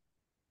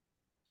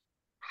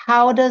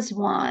how does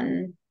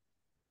one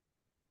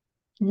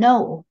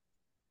know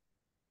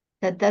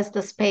that that's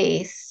the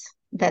space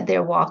that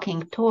they're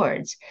walking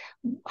towards?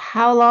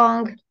 How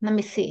long, let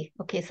me see.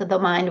 Okay, so the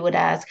mind would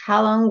ask,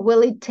 how long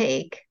will it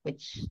take?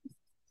 Which,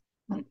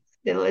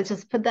 let's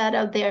just put that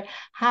out there.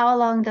 How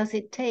long does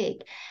it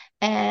take?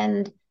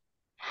 And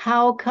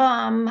how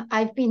come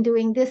I've been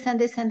doing this and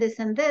this and this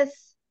and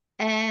this,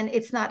 and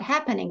it's not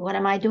happening? What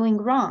am I doing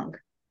wrong?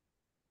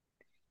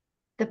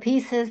 The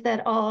pieces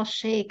that all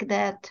shake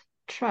that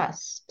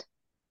trust.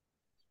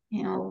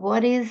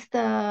 What is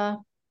the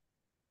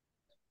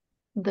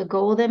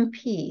golden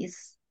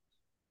piece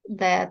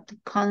that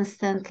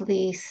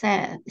constantly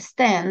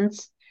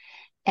stands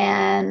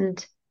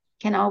and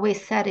can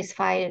always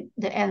satisfy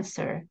the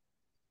answer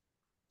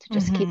to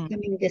just keep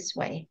coming this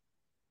way?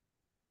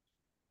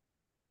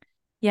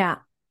 Yeah.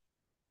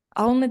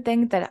 Only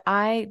thing that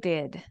I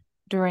did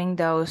during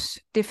those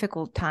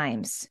difficult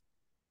times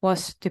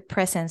was to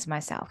presence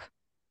myself.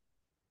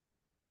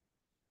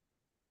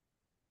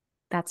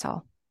 That's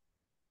all.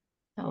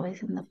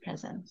 Always in the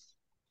presence.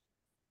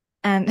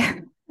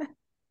 And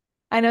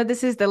I know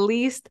this is the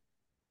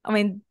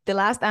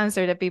last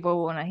answer that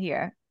people want to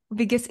hear,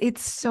 because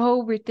it's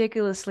so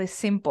ridiculously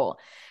simple.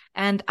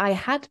 And I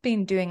had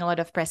been doing a lot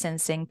of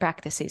presencing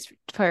practices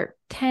for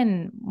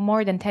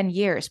more than 10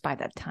 years by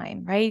that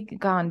time, right?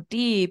 Gone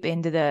deep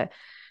into the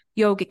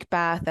yogic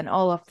path and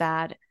all of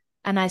that.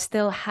 And I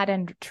still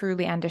hadn't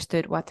truly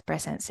understood what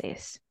presence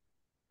is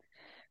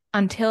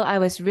until I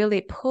was really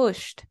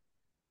pushed.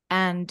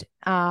 And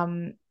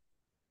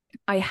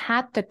I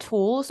had the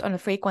tools on a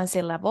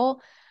frequency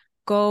level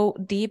go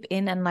deep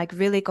in and like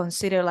really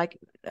consider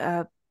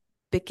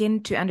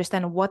begin to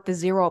understand what the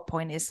 0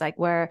 point is, like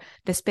where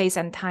the space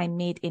and time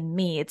meet in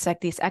me. It's like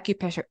this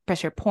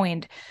acupressure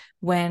point.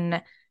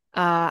 When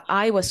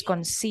I was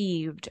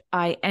conceived,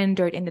 I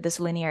entered into this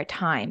linear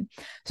time.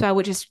 So I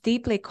would just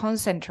deeply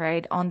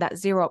concentrate on that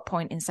 0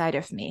 point inside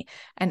of me.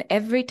 And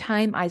every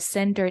time I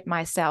centered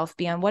myself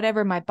beyond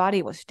whatever my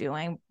body was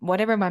doing,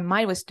 whatever my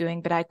mind was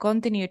doing, but I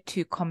continued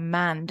to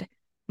command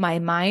my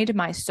mind,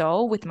 my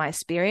soul with my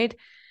spirit.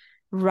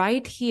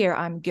 Right here,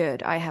 I'm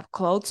good. I have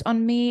clothes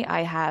on me.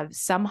 I have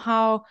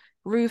somehow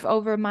roof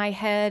over my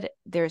head.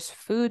 There's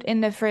food in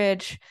the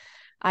fridge.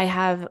 I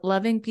have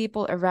loving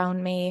people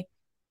around me.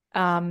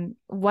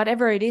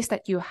 Whatever it is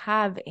that you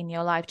have in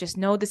your life, just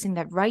noticing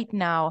that right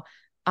now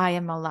I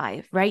am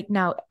alive. Right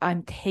now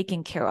I'm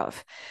taken care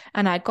of.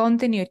 And I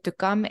continued to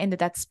come into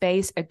that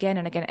space again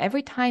and again.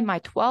 Every time I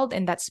dwelled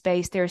in that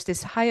space, there's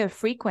this higher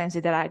frequency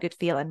that I could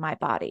feel in my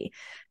body,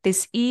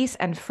 this ease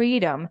and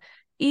freedom,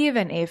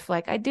 even if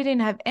like I didn't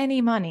have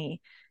any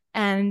money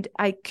and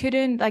I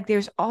couldn't, like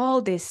there's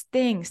all these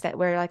things that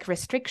were like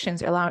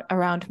restrictions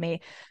around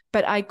me,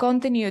 but I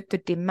continued to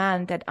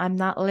demand that I'm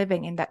not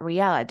living in that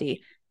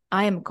reality.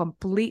 I am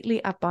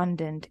completely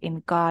abundant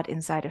in God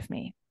inside of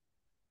me,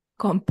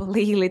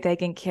 completely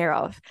taken care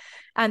of.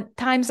 And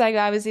times like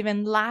I was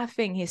even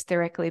laughing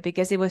hysterically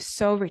because it was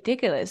so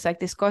ridiculous. Like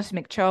this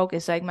cosmic choke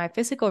is like my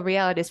physical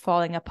reality is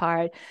falling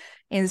apart.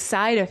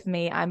 Inside of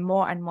me, I'm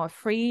more and more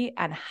free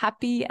and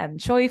happy and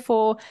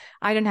joyful.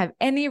 I don't have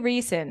any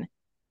reason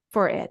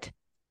for it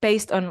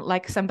based on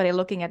like somebody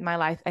looking at my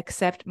life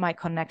except my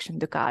connection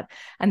to God.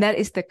 And that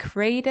is the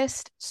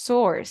greatest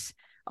source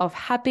of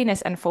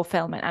happiness and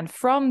fulfillment. And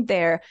from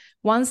there,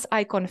 once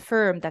I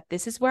confirmed that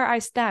this is where I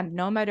stand,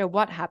 no matter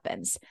what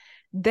happens,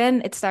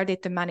 then it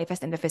started to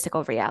manifest in the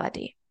physical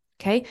reality.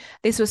 Okay.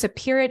 This was a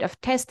period of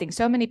testing.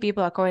 So many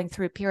people are going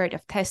through a period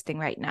of testing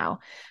right now.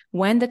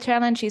 When the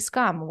challenges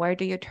come, where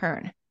do you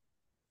turn?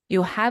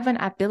 You have an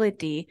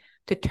ability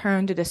to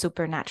turn to the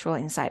supernatural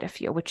inside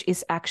of you, which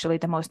is actually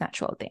the most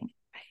natural thing.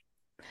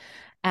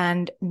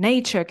 And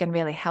nature can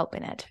really help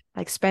in it,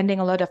 like spending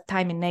a lot of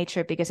time in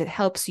nature, because it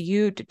helps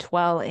you to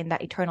dwell in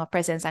that eternal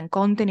presence and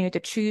continue to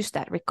choose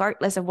that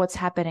regardless of what's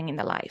happening in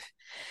the life.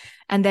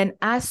 And then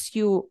as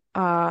you've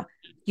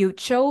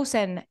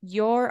chosen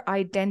your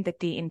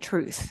identity in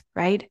truth,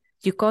 right?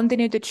 You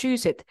continue to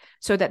choose it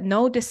so that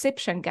no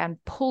deception can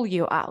pull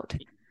you out.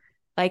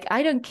 Like,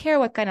 I don't care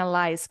what kind of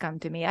lies come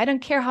to me. I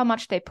don't care how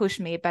much they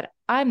push me, but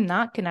I'm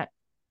not going to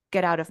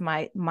get out of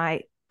my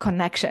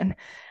connection,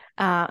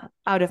 out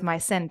of my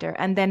center.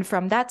 And then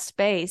from that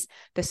space,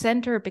 the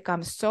center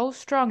becomes so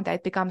strong that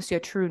it becomes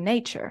your true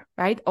nature,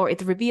 right? Or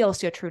it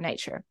reveals your true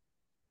nature.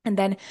 And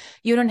then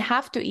you don't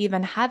have to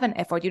even have an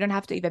effort. You don't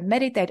have to even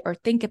meditate or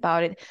think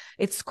about it.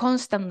 It's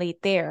constantly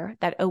there,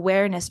 that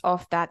awareness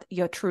of that,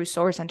 your true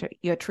source and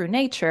your true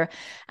nature.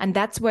 And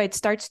that's where it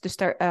starts to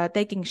start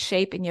taking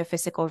shape in your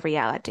physical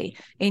reality,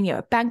 in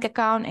your bank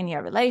account, in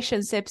your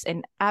relationships,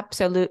 in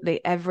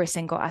absolutely every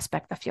single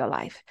aspect of your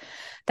life.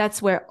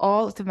 That's where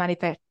all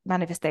the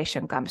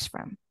manifestation comes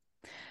from.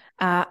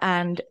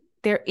 And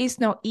there is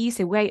no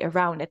easy way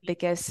around it,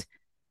 because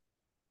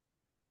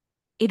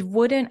it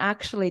wouldn't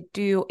actually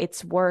do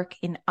its work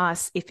in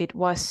us if it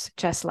was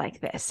just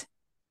like this,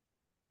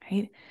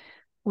 right?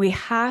 We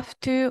have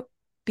to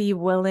be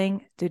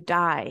willing to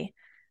die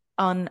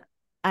on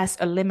as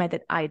a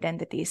limited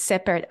identity,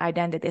 separate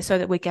identity, so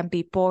that we can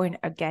be born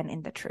again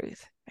in the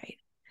truth, right?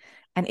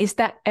 And is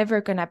that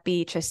ever going to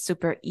be just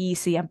super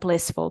easy and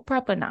blissful?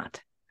 Probably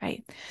not,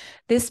 right?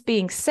 This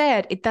being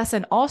said, it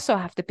doesn't also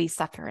have to be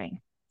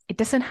suffering. It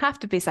doesn't have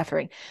to be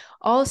suffering.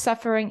 All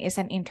suffering is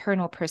an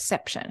internal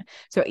perception.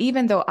 So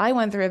even though I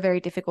went through very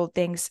difficult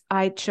things,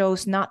 I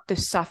chose not to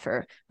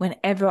suffer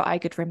whenever I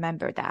could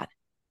remember that,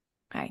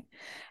 right?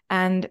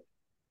 And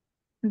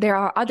there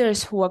are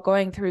others who are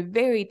going through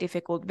very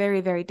difficult,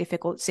 very, very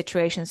difficult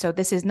situations. So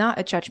this is not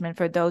a judgment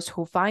for those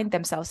who find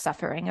themselves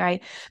suffering,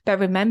 right? But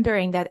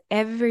remembering that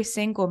every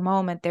single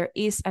moment there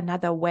is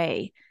another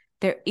way.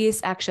 There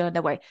is actually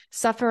another way.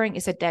 Suffering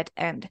is a dead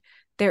end.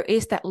 There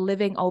is that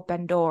living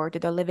open door to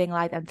the living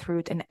light and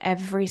truth in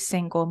every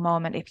single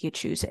moment if you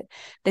choose it.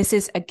 This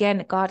is,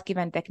 again,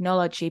 God-given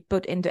technology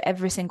put into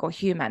every single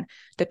human.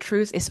 The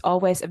truth is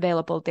always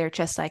available there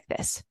just like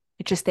this.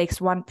 It just takes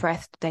one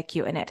breath to take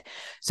you in it.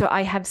 So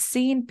I have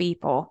seen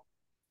people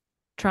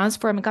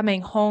transform,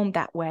 coming home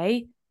that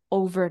way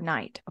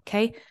overnight,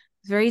 okay?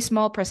 Very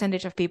small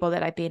percentage of people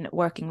that I've been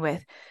working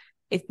with.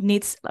 It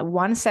needs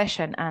one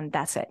session and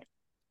that's it.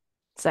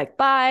 It's like,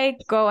 bye,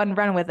 go and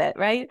run with it,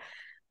 right?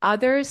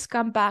 Others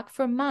come back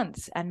for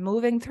months and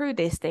moving through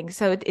these things.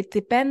 So it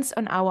depends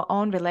on our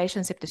own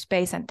relationship to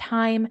space and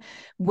time,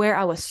 where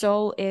our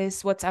soul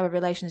is, what's our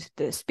relationship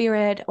to the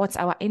spirit, what's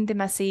our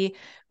intimacy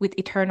with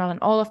eternal, and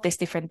all of these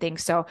different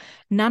things. So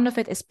none of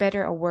it is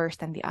better or worse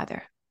than the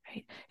other,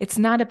 right? It's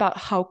not about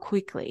how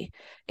quickly,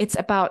 it's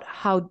about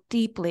how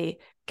deeply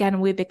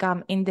can we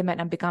become intimate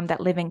and become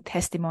that living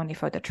testimony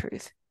for the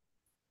truth.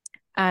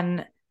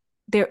 And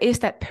there is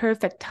that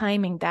perfect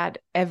timing that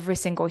every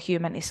single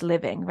human is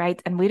living,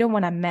 right? And we don't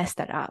want to mess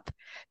that up,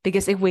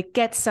 because if we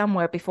get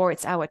somewhere before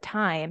it's our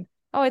time,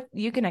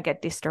 you're going to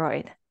get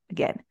destroyed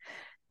again.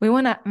 We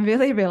want to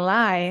really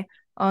rely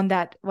on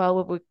that,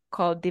 what we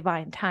call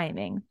divine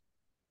timing,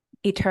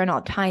 eternal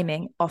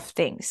timing of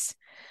things,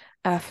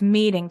 of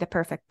meeting the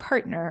perfect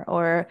partner,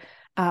 or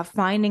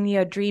finding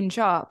your dream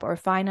job, or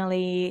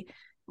finally,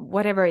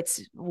 whatever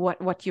it's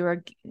what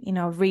you're,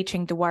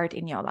 reaching toward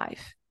in your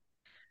life.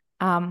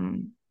 I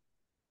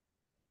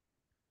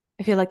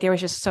feel like there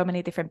was just so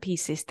many different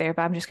pieces there,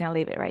 but I'm just going to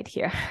leave it right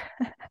here.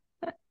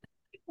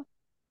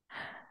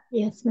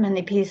 Yes,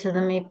 many pieces.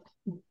 Let me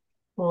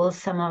pull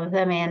some of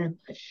them in.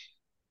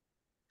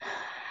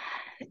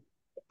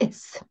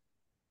 It's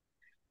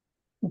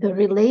the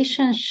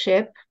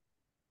relationship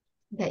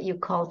that you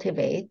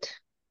cultivate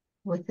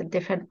with the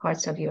different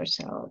parts of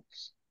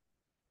yourselves,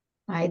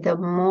 right? The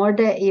more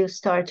that you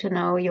start to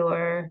know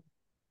your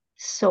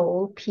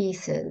soul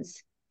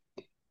pieces,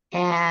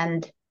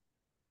 and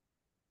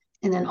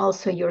then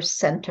also your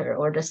center,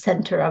 or the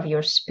center of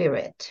your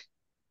spirit,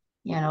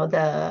 I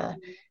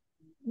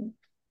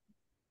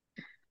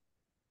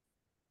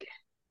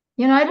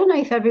don't know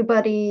if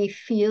everybody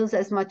feels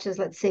as much as,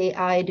 let's say,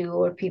 I do,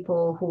 or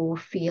people who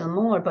feel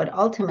more, but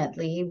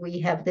ultimately we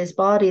have this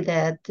body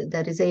that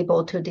is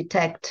able to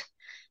detect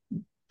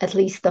at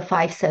least the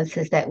 5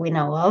 senses that we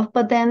know of,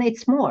 but then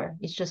it's more.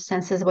 It's just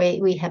senses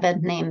we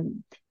haven't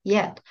named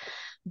yet.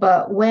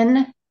 But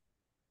when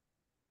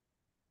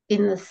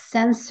in the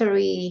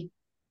sensory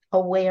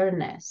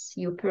awareness,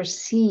 you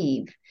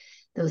perceive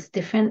those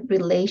different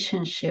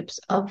relationships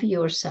of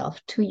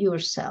yourself to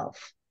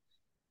yourself,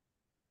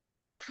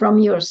 from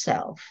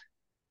yourself,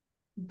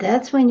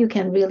 that's when you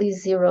can really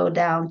zero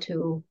down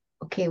to,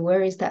 okay,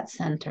 where is that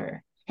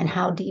center? And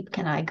how deep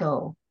can I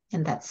go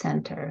in that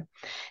center?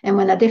 And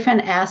when a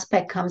different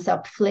aspect comes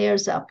up,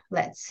 flares up,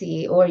 let's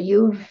see, or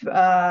you've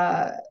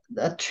a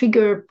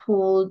trigger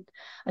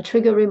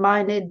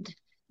reminded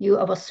you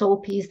of a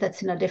soul piece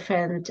that's in a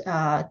different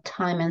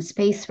time and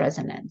space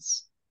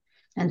resonance.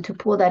 And to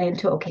pull that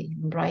into, okay,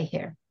 right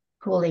here,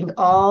 pulling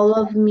all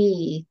of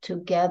me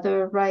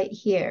together right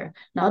here,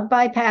 not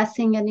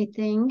bypassing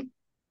anything,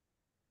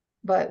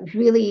 but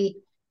really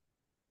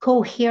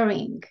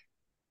cohering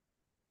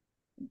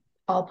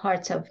all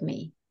parts of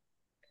me.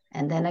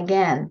 And then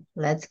again,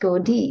 let's go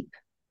deep,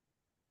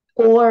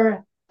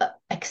 or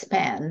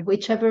expand,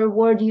 whichever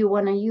word you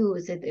want to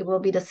use. It will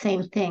be the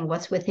same thing.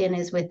 What's within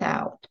is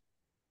without.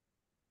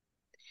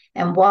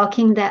 And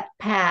walking that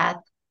path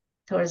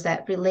towards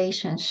that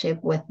relationship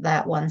with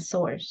that one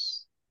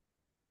source.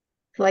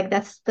 Like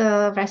that's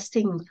the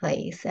resting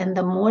place. And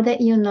the more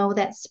that you know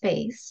that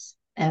space,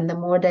 and the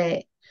more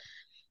that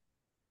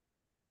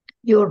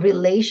your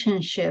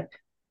relationship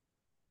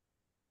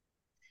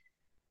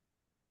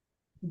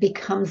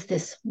becomes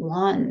this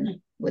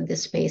one with the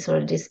space,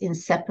 or this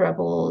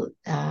inseparable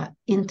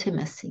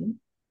intimacy,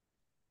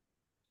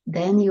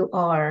 then you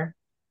are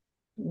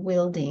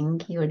wielding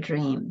your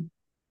dream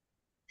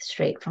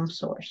straight from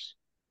source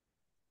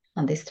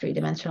on this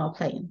 3-dimensional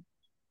plane.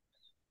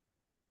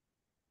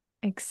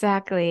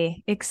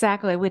 Exactly,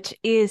 which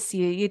is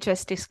you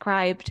just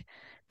described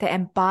the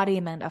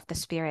embodiment of the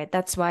spirit.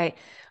 That's why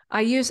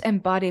I use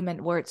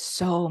embodiment words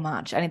so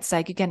much. And it's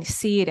like you can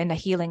see it in the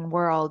healing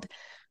world.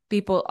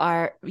 people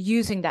are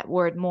using that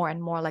word more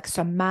and more, like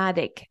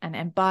somatic and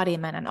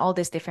embodiment and all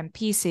these different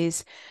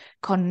pieces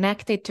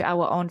connected to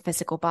our own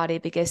physical body,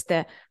 because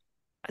the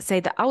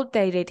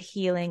outdated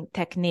healing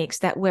techniques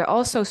that were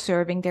also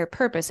serving their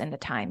purpose in the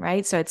time,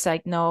 right? So it's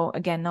like, no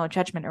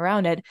judgment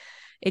around it.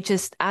 It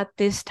just, at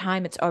this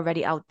time, it's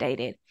already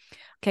outdated.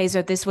 Okay,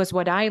 so this was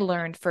what I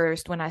learned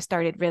first when I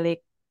started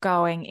really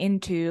going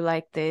into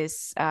like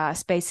this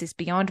spaces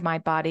beyond my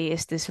body,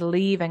 is this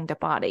leaving the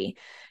body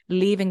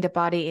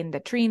in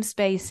the dream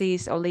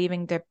spaces, or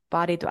leaving the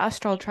body to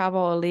astral travel,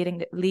 or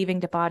leaving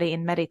the body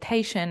in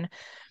meditation.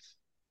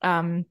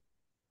 And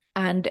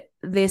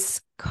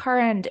this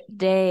current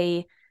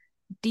day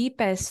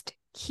deepest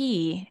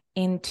key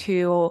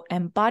into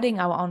embodying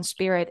our own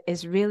spirit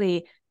is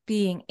really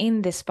being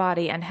in this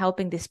body and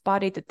helping this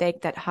body to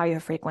take that higher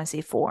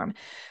frequency form,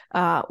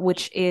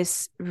 which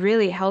is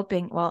really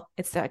helping. Well,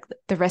 it's like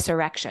the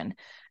resurrection,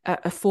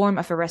 a form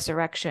of a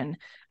resurrection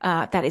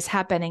that is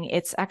happening.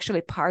 It's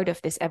actually part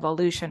of this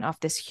evolution of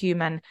this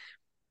human,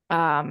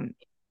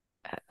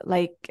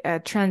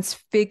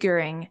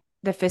 transfiguring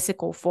the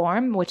physical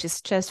form, which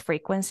is just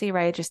frequency,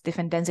 right? Just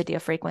different density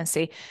of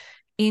frequency,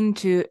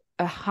 into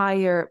a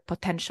higher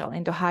potential,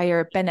 into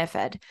higher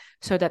benefit,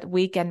 so that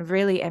we can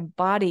really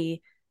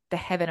embody the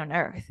heaven on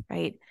earth,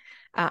 right?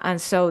 And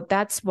so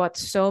that's what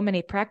so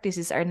many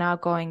practices are now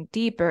going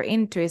deeper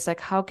into, is like,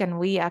 how can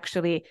we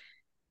actually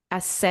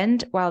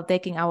ascend while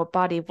taking our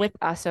body with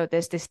us? So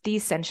there's this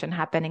descension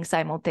happening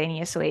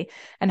simultaneously.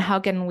 And how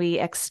can we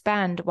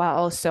expand while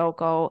also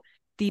go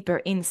deeper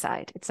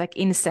inside? It's like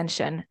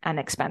ascension and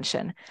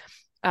expansion,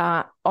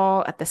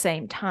 all at the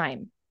same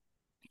time.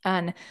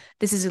 And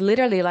this is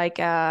literally like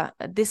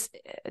this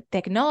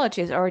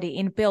technology is already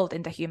inbuilt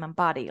in the human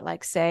body.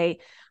 Like, say,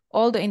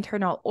 all the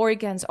internal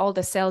organs, all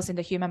the cells in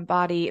the human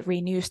body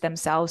renews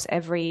themselves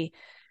every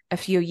a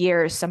few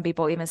years. Some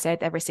people even say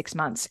it every 6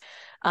 months.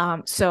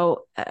 And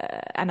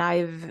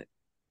I've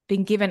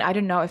been given, I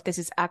don't know if this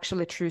is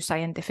actually true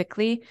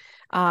scientifically,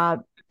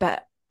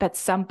 but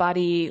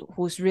somebody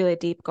who's really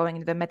deep going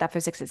into the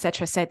metaphysics,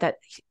 etc., said that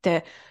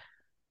the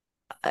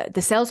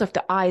cells of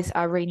the eyes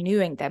are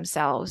renewing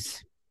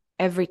themselves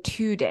every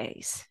 2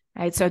 days,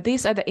 right? So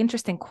these are the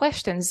interesting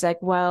questions,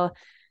 like, well,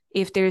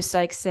 if there's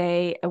like,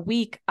 say, a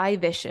weak eye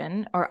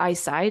vision or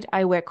eyesight,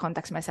 I wear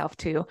contacts myself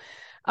too.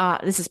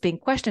 This is being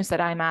questions that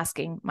I'm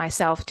asking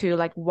myself too,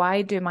 like,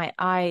 why do my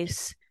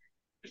eyes,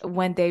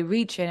 when they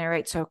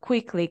regenerate so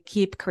quickly,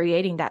 keep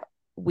creating that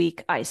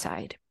weak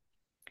eyesight?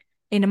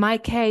 In my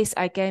case,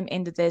 I came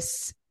into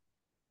this,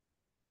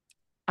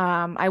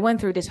 I went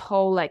through this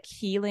whole like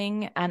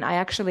healing, and I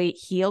actually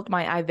healed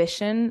my eye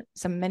vision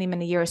some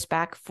many years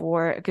back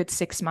for a good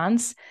 6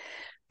 months.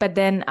 But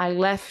then I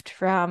left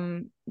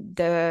from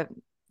the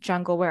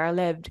jungle where I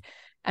lived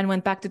and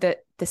went back to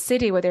the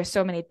city where there's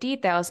so many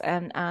details,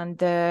 and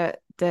the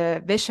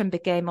vision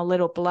became a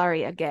little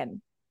blurry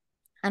again.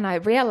 And I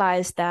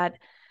realized that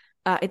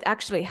it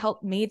actually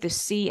helped me to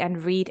see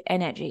and read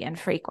energy and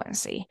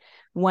frequency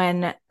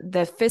when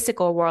the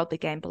physical world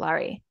became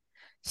blurry.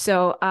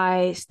 So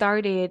I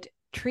started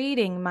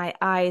treating my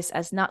eyes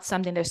as not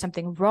something, there's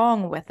something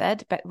wrong with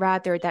it, but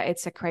rather that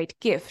it's a great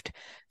gift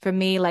for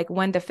me. Like,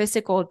 when the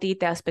physical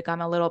details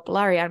become a little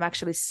blurry, I'm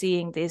actually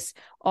seeing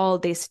all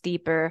these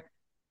deeper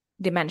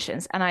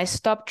dimensions. And I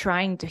stopped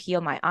trying to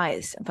heal my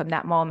eyes. And from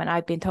that moment,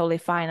 I've been totally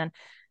fine.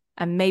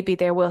 And maybe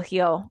they will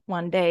heal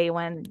one day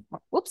when,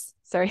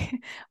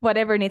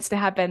 whatever needs to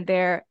happen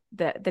there,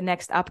 the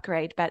next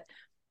upgrade. But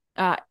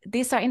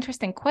these are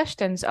interesting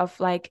questions of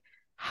like,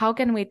 how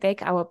can we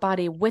take our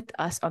body with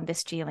us on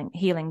this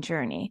healing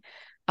journey,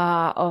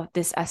 of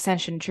this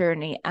ascension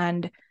journey,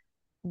 and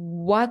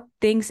what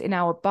things in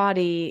our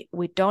body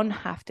we don't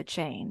have to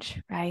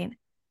change, right?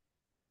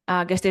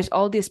 Because there's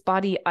all these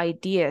body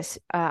ideals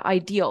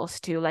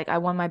too, like, I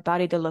want my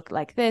body to look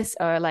like this,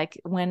 or like,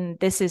 when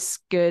this is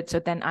good, so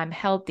then I'm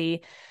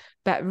healthy.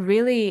 But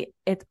really,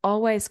 it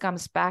always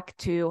comes back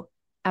to,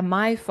 am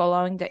I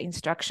following the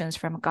instructions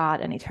from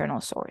God and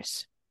eternal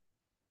source?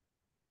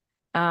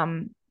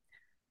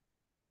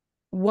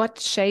 What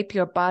shape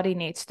your body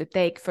needs to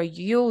take for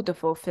you to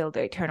fulfill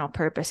the eternal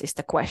purpose is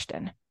the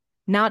question.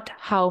 Not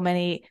how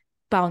many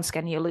pounds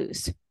can you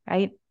lose,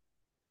 right?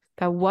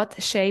 But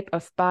what shape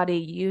of body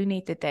you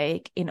need to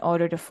take in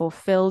order to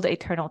fulfill the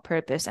eternal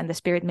purpose and the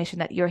spirit mission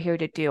that you're here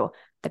to do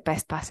the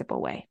best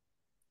possible way.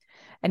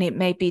 And it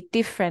may be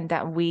different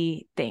than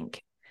we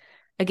think.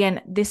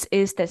 Again, this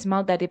is this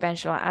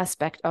multidimensional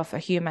aspect of a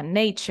human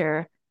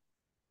nature,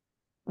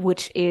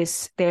 which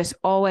is, there's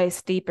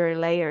always deeper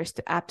layers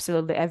to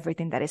absolutely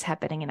everything that is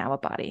happening in our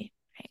body.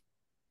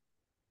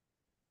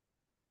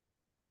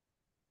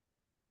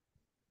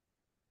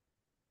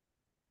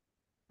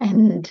 Right?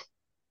 And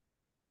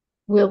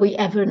will we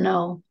ever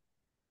know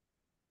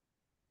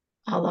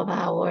all of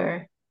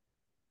our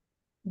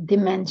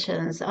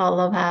dimensions,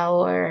 all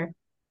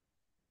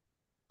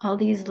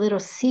these little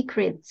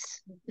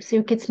secrets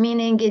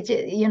meaning it's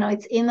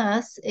in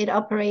us, it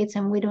operates,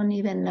 and we don't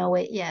even know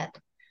it yet.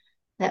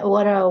 That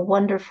what a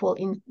wonderful,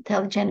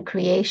 intelligent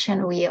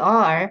creation we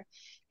are.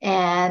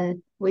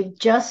 And we've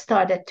just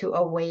started to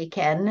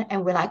awaken,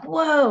 and we're like,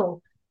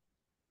 whoa,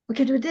 we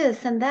could do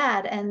this and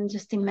that. And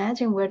just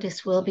imagine where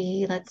this will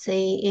be, let's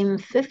say, in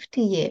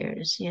 50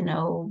 years,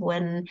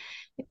 when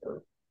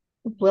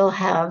we'll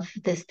have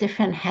this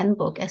different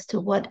handbook as to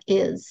what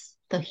is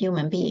the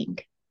human being,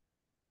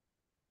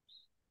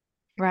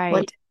 what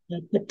Right.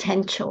 is the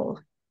potential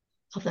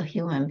of the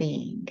human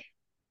being.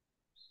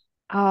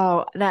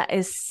 Oh, that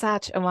is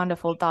such a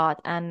wonderful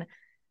thought. And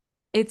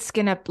it's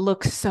gonna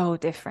look so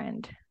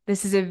different.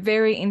 This is a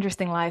very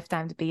interesting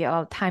lifetime to be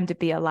time to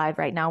be alive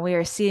right now. We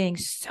are seeing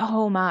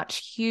so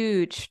much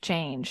huge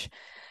change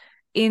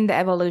in the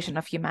evolution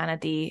of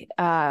humanity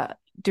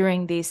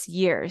during these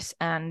years.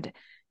 And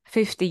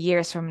 50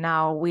 years from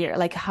now, we're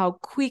like how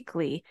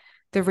quickly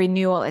the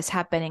renewal is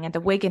happening and the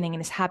awakening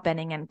is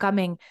happening and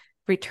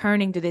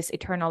returning to this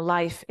eternal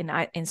life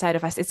inside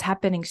of us. It's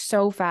happening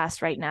so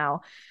fast right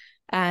now.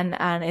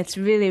 And it's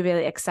really,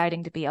 really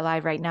exciting to be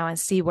alive right now and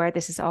see where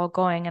this is all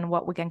going and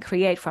what we can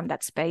create from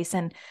that space.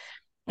 And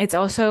it's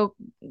also,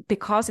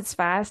 because it's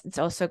fast, it's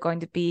also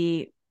going to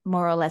be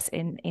more or less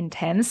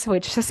intense,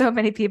 which so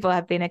many people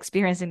have been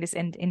experiencing this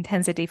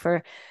intensity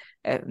for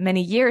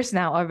many years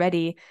now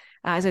already.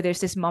 So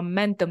there's this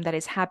momentum that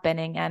is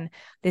happening, and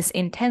this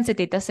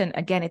intensity it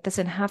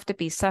doesn't have to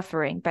be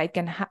suffering, but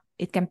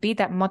it can be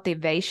that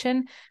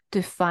motivation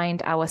to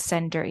find our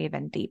center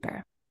even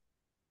deeper.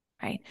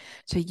 Right.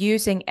 So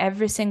using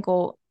every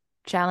single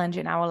challenge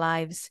in our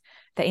lives,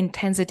 the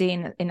intensity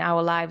in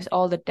our lives,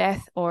 all the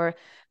death or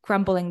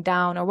crumbling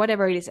down or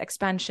whatever it is,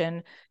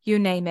 expansion, you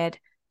name it,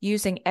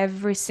 using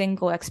every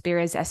single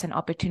experience as an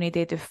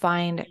opportunity to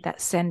find that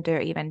center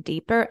even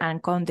deeper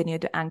and continue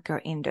to anchor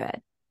into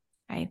it.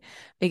 Right.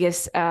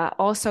 Because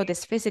also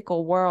this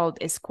physical world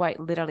is quite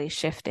literally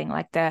shifting,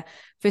 like the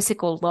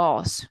physical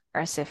laws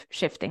are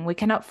shifting. We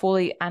cannot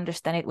fully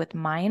understand it with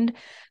mind,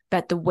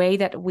 but the way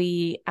that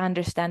we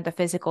understand the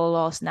physical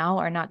laws now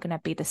are not going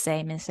to be the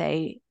same in,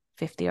 say,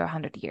 50 or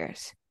 100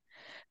 years.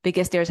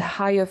 Because there's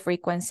higher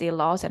frequency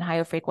laws and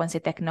higher frequency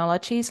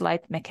technologies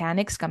like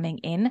mechanics coming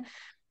in.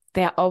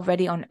 They are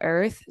already on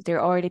Earth.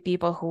 There are already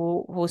people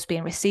who's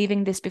been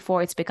receiving this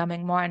before. It's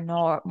becoming more and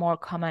more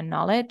common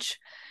knowledge.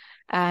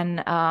 And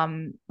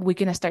we're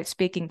going to start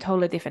speaking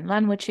totally different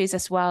languages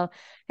as well.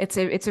 It's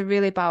a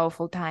really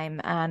powerful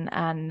time,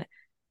 and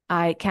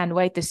I can't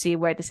wait to see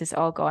where this is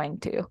all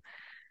going to.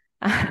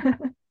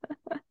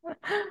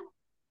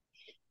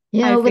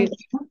 Yeah, feel...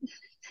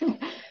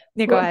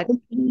 Yeah, go ahead.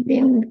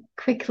 In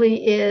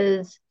quickly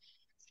is,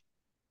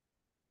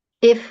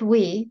 if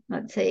we,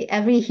 let's say,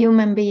 every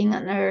human being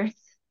on earth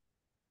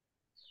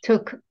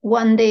took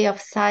one day of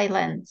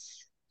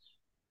silence,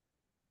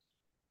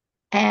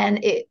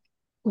 and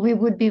we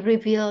would be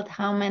revealed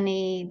how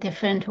many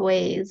different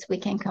ways we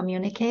can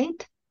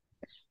communicate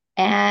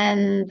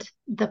and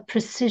the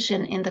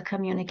precision in the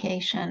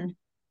communication,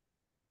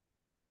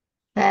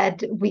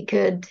 that we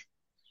could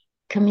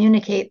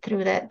communicate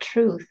through that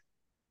truth.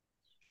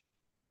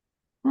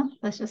 Well,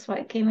 that's just why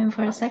it came in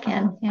for a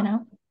second,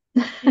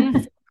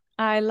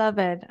 I love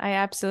it. I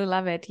absolutely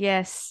love it.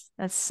 Yes,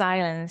 that's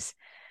silence.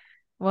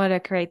 What a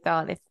great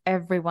thought if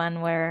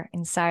everyone were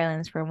in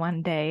silence for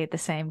one day at the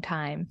same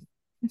time.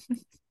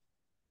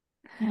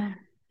 Yeah.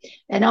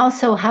 And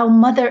also how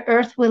Mother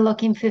Earth will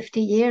look in 50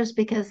 years,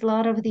 because a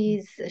lot of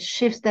these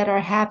shifts that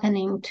are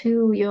happening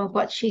too,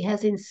 what she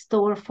has in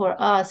store for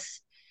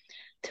us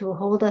to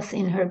hold us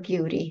in her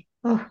beauty.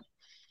 Oh,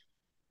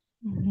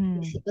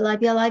 will I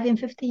be alive in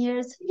 50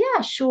 years?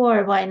 Yeah,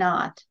 sure. Why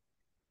not?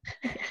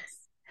 Yes.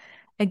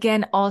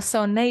 Again,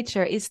 also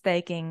nature is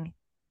taking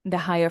the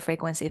higher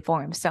frequency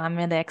form. So I'm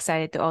really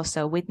excited to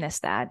also witness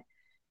that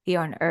here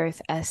on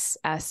Earth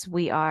as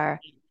we are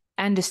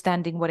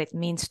understanding what it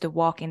means to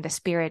walk in the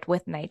spirit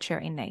with nature,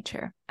 in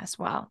nature as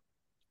well.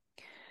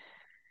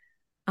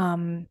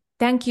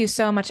 Thank you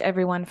so much,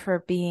 everyone,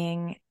 for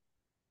being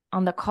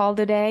on the call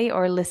today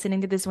or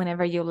listening to this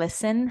whenever you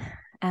listen.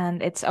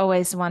 And it's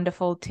always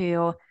wonderful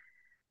to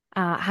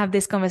have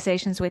these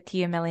conversations with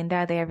you,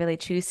 Melinda. They are really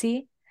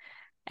juicy.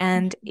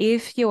 And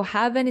if you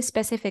have any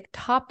specific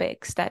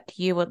topics that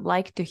you would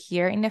like to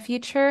hear in the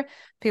future,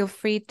 feel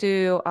free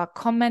to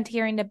comment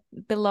here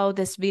below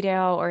this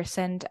video or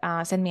send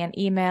me an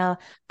email.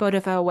 Both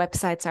of our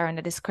websites are in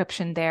the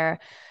description there.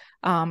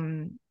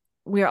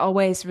 We're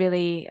always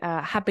really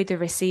happy to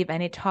receive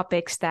any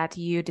topics that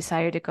you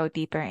desire to go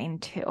deeper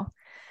into.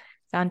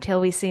 So until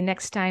we see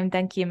next time,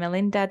 thank you,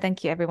 Melinda.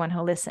 Thank you, everyone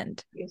who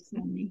listened. Yes,